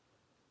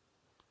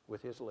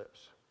with his lips.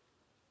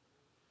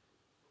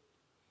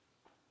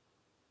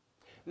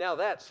 Now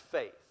that's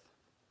faith.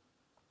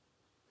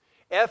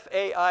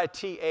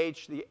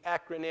 F-A-I-T-H, the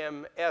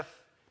acronym F,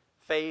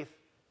 faith,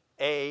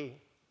 A,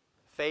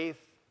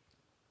 faith.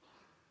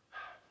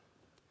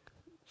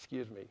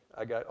 Excuse me,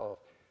 I got off.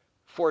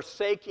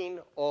 Forsaking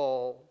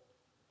all,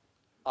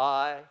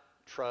 I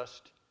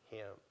trust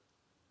him.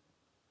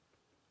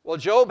 Well,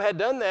 Job had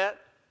done that.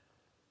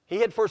 He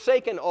had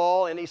forsaken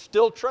all, and he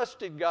still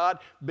trusted God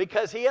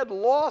because he had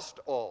lost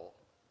all.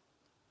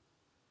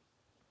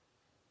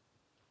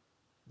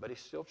 But he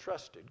still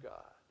trusted God.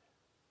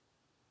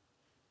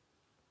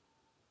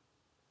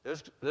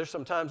 There's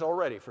some times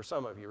already for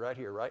some of you right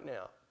here, right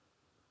now,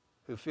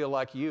 who feel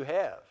like you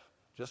have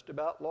just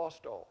about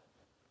lost all.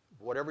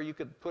 Whatever you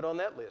could put on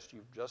that list,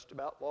 you've just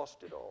about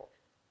lost it all.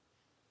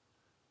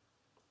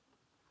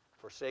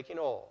 Forsaking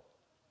all,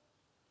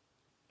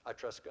 I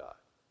trust God.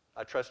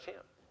 I trust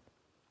him.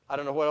 I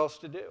don't know what else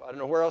to do. I don't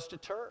know where else to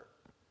turn.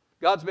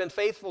 God's been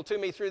faithful to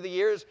me through the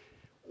years.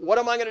 What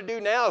am I going to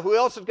do now? Who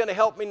else is going to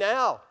help me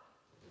now?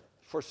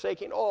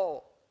 Forsaking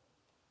all,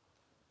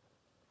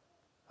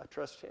 I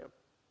trust him.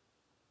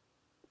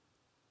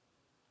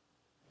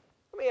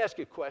 Let me ask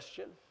you a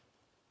question.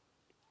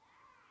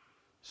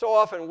 So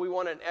often we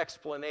want an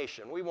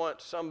explanation. We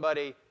want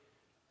somebody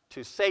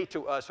to say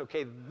to us,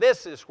 okay,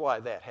 this is why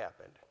that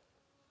happened.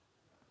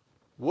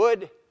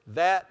 Would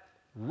that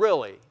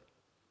really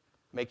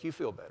make you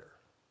feel better?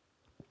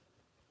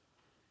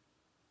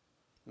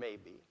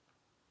 Maybe.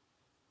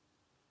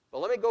 But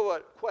let me go a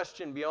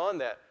question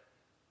beyond that.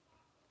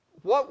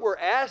 What we're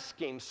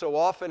asking so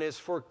often is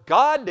for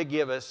God to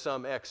give us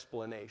some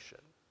explanation.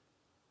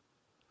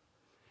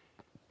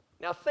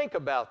 Now think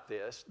about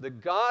this. The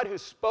God who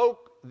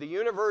spoke the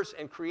universe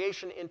and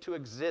creation into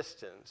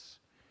existence,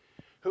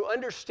 who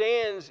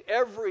understands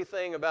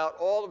everything about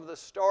all of the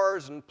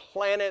stars and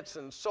planets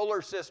and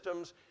solar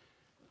systems,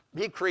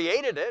 he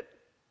created it.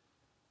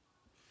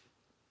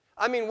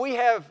 I mean, we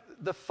have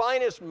the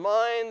finest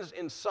minds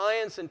in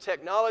science and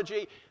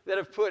technology that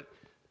have put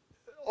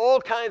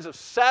all kinds of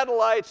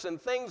satellites and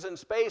things in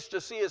space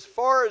to see as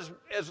far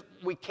as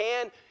we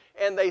can,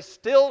 and they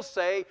still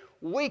say,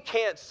 we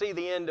can't see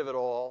the end of it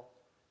all.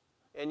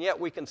 And yet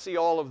we can see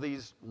all of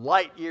these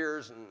light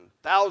years and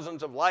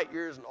thousands of light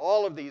years and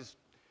all of these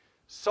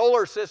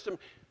solar systems.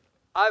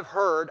 I've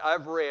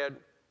read,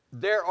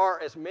 there are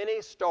as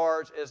many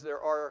stars as there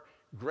are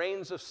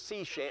grains of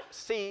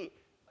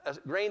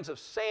grains of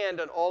sand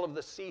on all of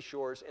the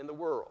seashores in the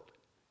world.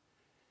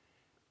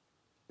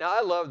 Now,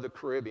 I love the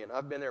Caribbean.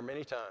 I've been there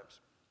many times.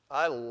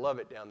 I love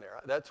it down there.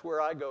 That's where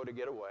I go to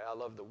get away. I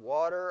love the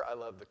water. I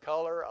love the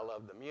color. I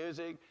love the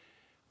music.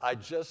 I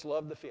just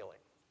love the feeling.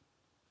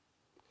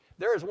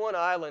 There is one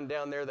island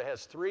down there that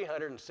has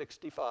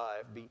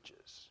 365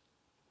 beaches.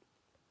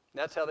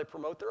 That's how they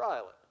promote their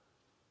island.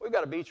 We've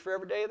got a beach for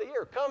every day of the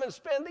year. Come and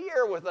spend the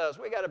year with us.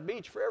 We got a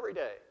beach for every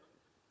day.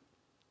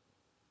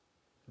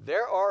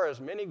 There are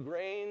as many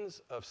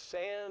grains of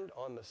sand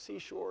on the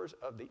seashores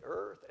of the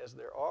earth as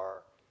there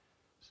are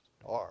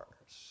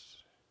stars.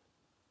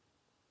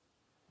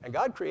 And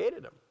God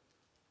created them.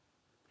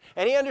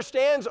 And He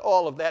understands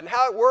all of that and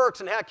how it works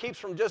and how it keeps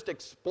from just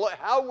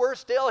how we're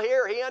still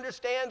here. He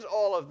understands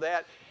all of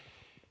that.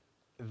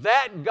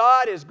 That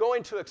God is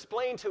going to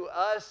explain to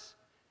us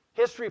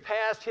history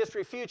past,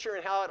 history future,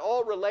 and how it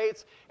all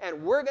relates,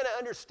 and we're going to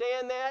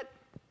understand that.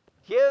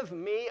 Give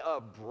me a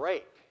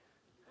break.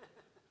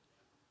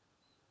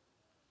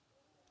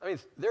 I mean,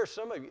 there's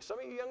some of you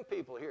young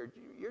people here,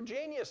 you're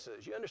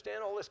geniuses. You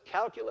understand all this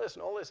calculus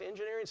and all this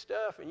engineering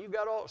stuff, and you've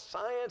got all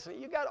science,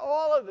 and you've got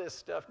all of this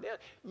stuff down.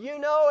 You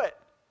know it.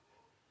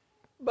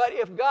 But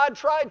if God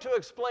tried to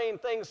explain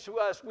things to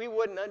us, we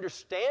wouldn't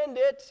understand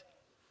it.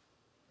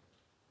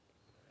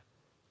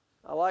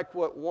 I like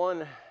what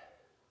one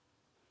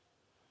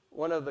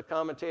of the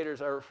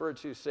commentators I referred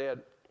to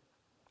said.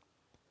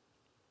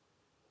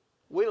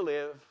 We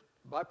live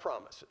by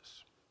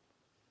promises.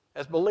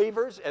 As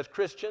believers, as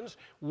Christians,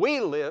 we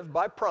live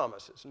by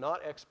promises,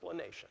 not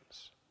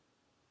explanations.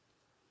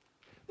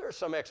 There are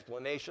some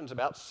explanations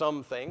about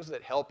some things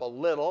that help a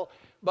little,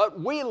 but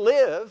we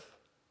live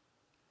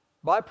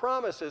by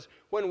promises.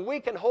 When we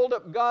can hold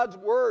up God's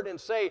Word and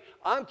say,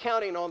 I'm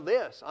counting on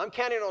this, I'm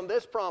counting on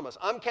this promise,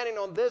 I'm counting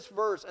on this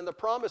verse and the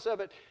promise of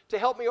it to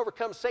help me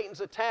overcome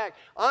Satan's attack.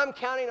 I'm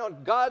counting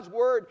on God's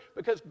Word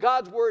because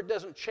God's Word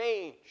doesn't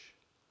change.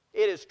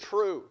 It is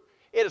true.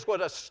 It is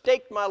what I've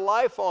staked my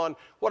life on,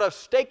 what I've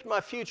staked my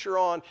future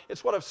on.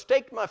 It's what I've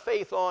staked my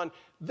faith on.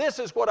 This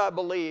is what I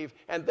believe,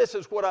 and this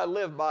is what I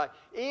live by,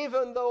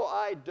 even though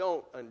I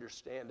don't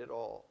understand it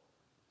all.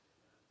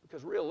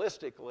 Because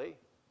realistically,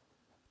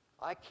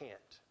 I can't.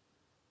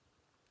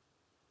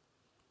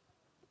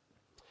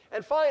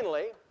 And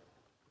finally,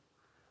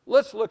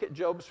 let's look at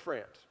Job's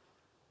friends.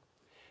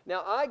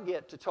 Now, I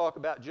get to talk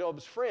about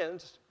Job's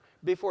friends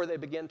before they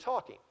begin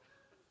talking.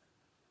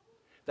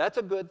 That's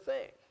a good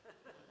thing.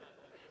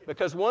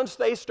 Because once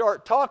they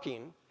start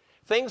talking,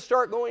 things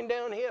start going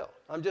downhill.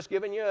 I'm just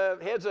giving you a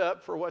heads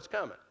up for what's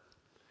coming.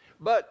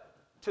 But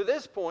to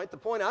this point, the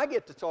point I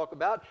get to talk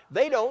about,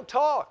 they don't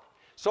talk.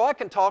 So I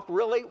can talk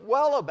really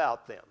well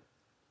about them.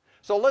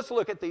 So let's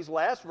look at these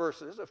last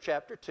verses of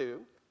chapter 2,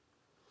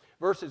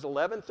 verses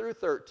 11 through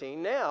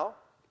 13. Now,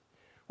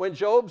 when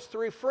Job's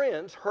three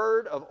friends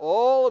heard of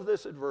all of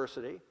this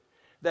adversity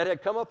that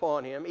had come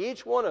upon him,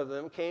 each one of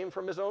them came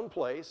from his own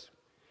place.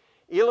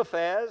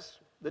 Eliphaz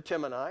the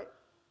Temanite,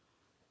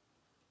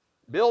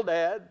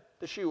 Bildad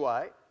the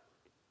Shuhite,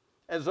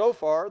 and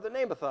Zophar the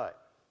Naamathite.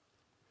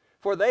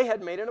 For they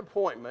had made an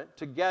appointment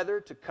together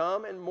to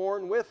come and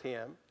mourn with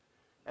him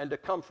and to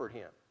comfort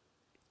him.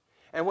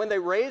 And when they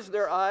raised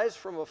their eyes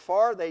from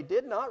afar, they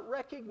did not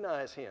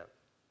recognize him.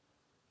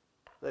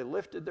 They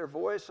lifted their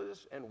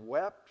voices and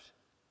wept,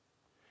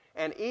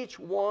 and each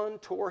one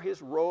tore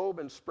his robe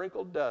and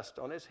sprinkled dust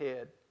on his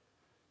head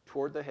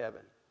toward the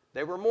heaven.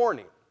 They were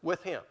mourning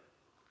with him.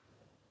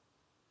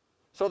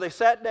 So they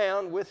sat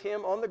down with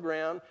him on the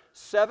ground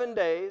 7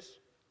 days,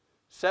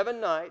 7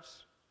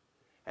 nights,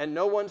 and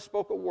no one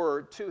spoke a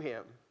word to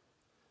him,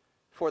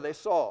 for they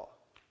saw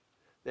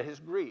that his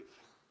grief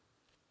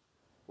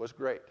was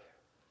great.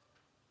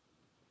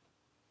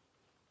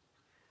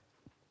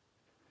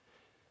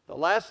 The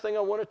last thing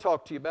I want to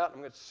talk to you about, I'm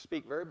going to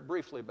speak very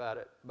briefly about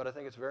it, but I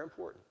think it's very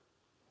important.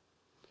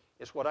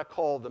 It's what I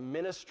call the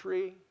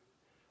ministry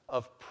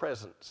of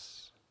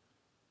presence.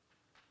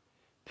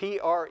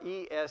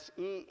 Presence.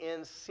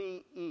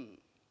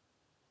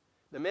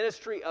 The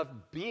ministry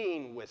of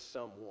being with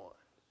someone.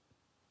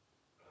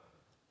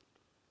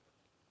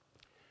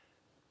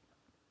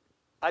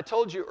 I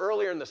told you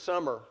earlier in the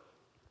summer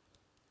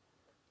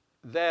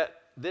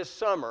that this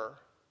summer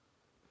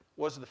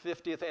was the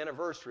 50th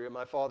anniversary of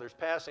my father's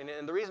passing.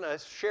 And the reason I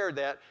shared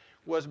that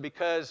was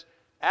because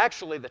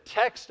actually the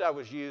text I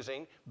was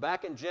using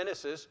back in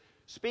Genesis,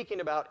 speaking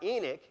about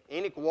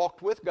Enoch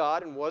walked with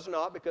God and was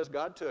not because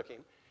God took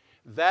him.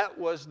 That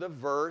was the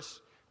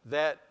verse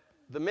that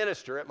the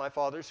minister at my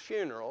father's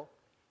funeral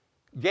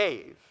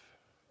gave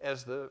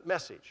as the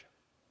message.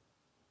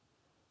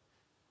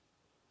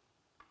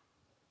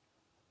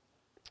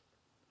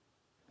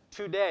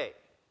 Today,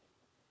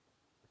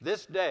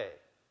 this day,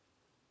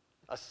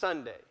 a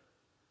Sunday,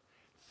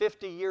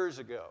 50 years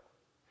ago,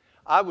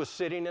 I was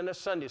sitting in a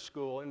Sunday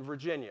school in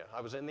Virginia. I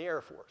was in the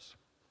Air Force.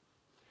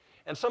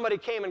 And somebody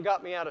came and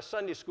got me out of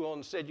Sunday school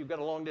and said, you've got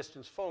a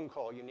long-distance phone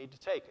call, you need to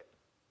take it.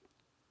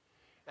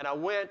 And I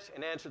went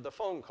and answered the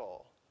phone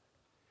call.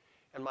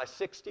 And my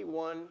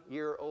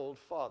 61-year-old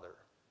father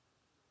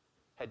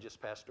had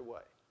just passed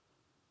away.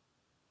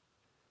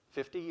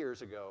 50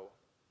 years ago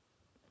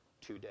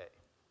today.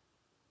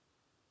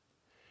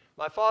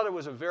 My father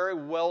was a very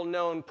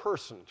well-known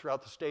person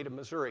throughout the state of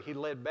Missouri. He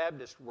led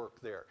Baptist work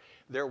there.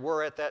 There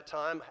were at that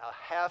time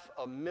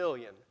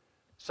 500,000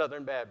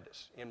 Southern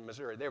Baptists in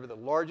Missouri. They were the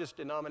largest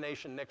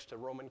denomination next to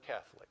Roman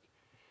Catholic.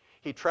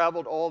 He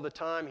traveled all the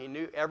time. He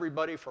knew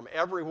everybody from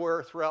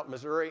everywhere throughout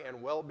Missouri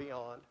and well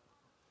beyond.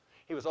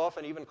 He was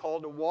often even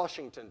called to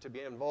Washington to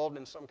be involved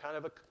in some kind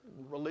of a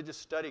religious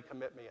study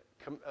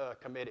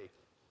committee.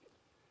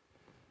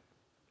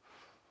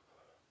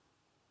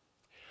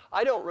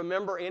 I don't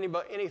remember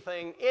anybody,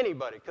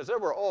 because there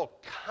were all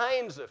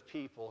kinds of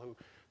people who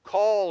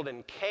called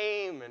and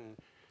came, and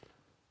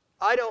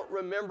I don't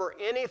remember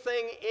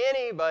anything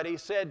anybody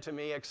said to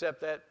me except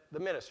that the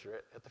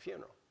minister at the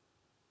funeral.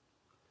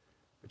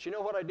 But you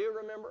know what I do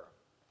remember?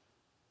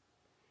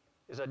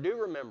 I do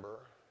remember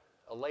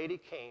a lady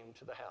came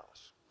to the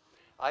house.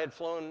 I had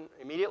flown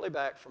immediately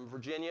back from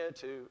Virginia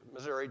to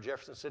Missouri,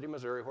 Jefferson City,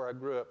 Missouri, where I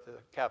grew up, the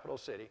capital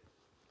city.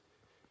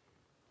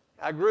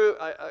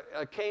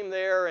 I came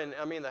there, and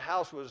the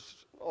house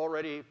was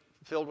already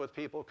filled with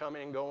people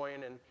coming and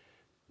going and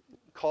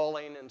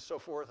calling and so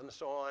forth and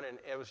so on. And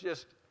it was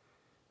just,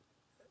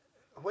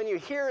 when you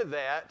hear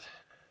that,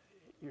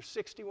 your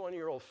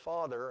 61-year-old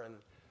father, and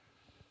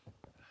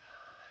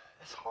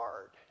it's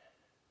hard.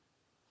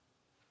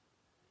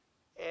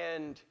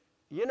 And,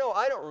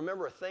 I don't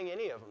remember a thing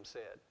any of them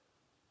said.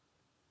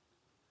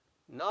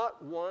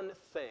 Not one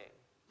thing.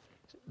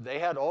 They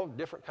had all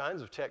different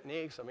kinds of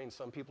techniques.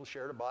 Some people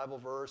shared a Bible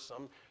verse,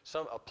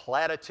 some a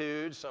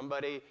platitude,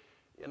 somebody,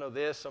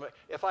 this, somebody.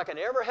 If I can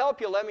ever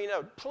help you, let me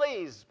know.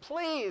 Please,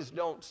 please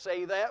don't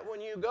say that when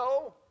you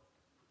go.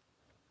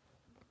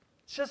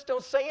 Just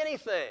don't say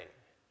anything.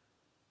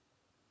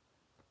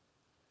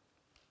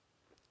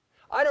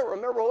 I don't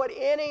remember what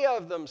any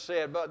of them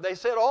said, but they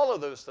said all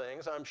of those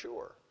things, I'm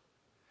sure.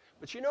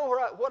 But you know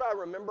what I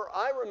remember?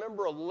 I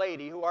remember a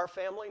lady who our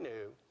family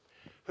knew,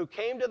 who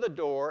came to the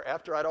door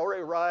after I'd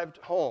already arrived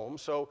home,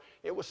 so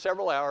it was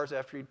several hours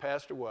after he'd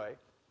passed away.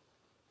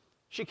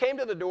 She came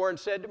to the door and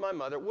said to my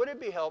mother, "Would it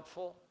be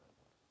helpful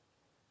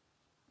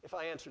if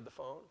I answered the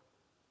phone?"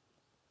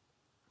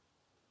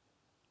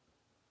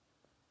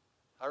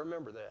 I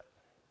remember that.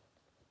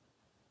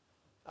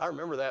 I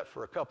remember that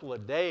for a couple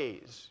of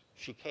days.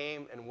 She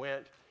came and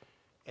went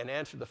and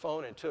answered the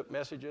phone and took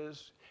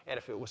messages. And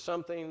if it was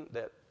something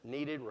that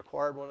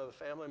required one of the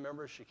family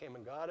members, she came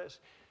and got us.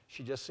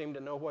 She just seemed to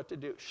know what to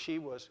do. She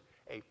was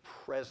a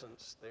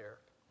presence there.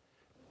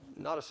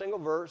 Not a single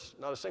verse,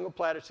 not a single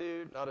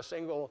platitude, none of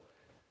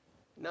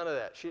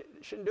that. She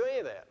didn't do any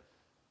of that.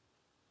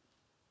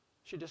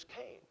 She just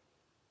came.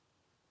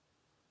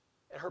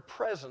 And her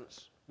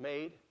presence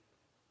made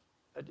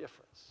a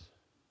difference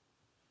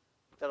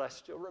that I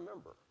still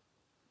remember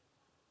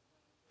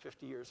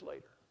 50 years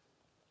later.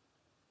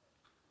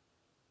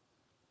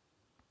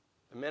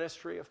 The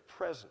ministry of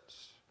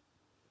presence.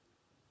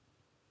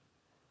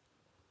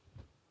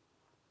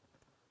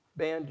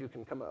 Band, you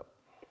can come up.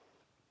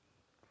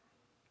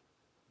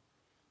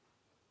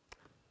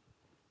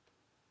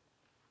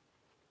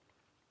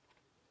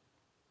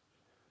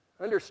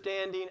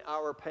 Understanding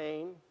our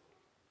pain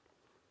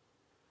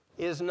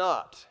is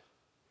not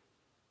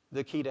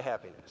the key to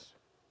happiness.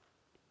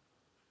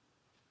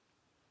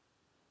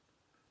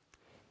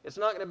 It's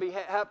not going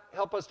to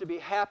help us to be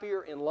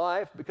happier in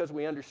life because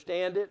we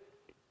understand it,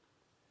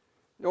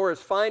 nor is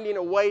finding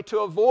a way to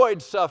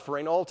avoid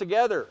suffering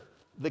altogether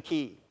the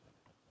key.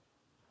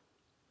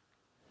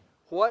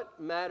 What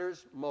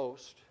matters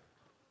most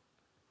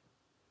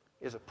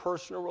is a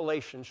personal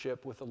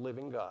relationship with the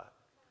living God,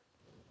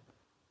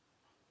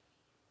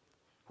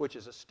 which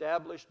is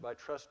established by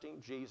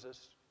trusting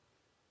Jesus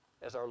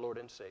as our Lord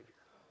and Savior.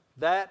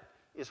 That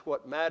is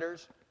what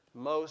matters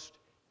most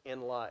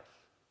in life.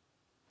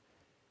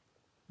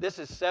 This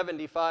is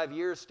 75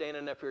 years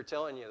standing up here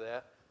telling you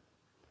that,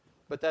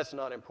 but that's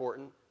not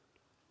important.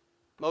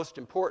 Most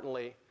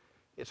importantly,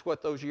 it's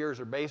what those years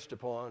are based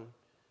upon,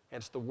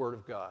 and it's the Word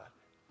of God.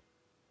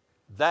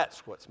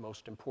 That's what's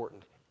most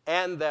important,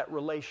 and that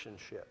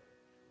relationship,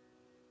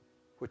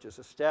 which is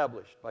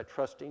established by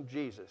trusting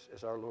Jesus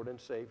as our Lord and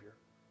Savior.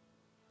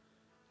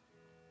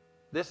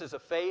 This is a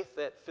faith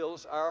that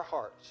fills our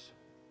hearts.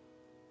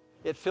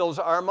 It fills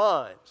our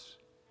minds,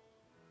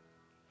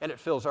 and it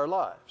fills our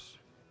lives.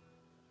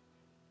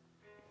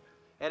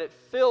 And it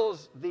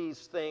fills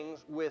these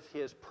things with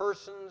His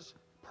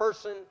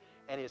person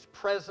and His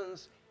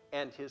presence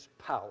and His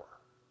power.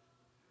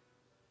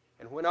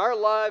 And when our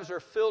lives are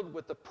filled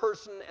with the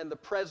person and the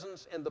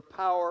presence and the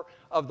power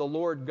of the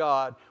Lord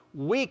God,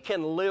 we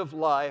can live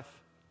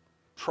life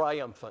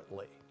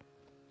triumphantly,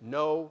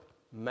 no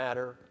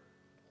matter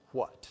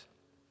what.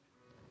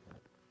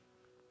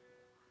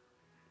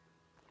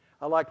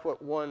 I liked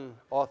what one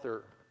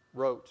author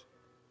wrote.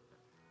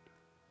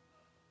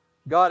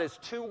 God is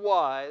too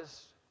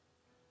wise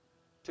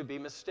to be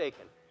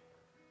mistaken.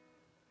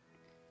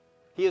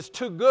 He is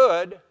too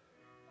good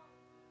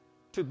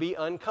to be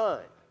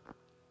unkind.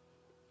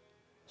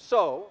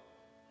 So,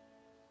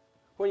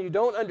 when you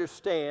don't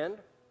understand,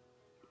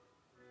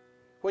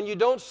 when you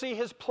don't see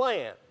His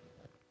plan,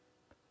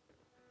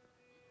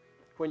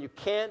 when you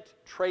can't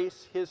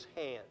trace His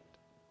hand,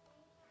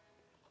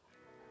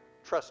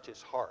 trust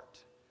His heart.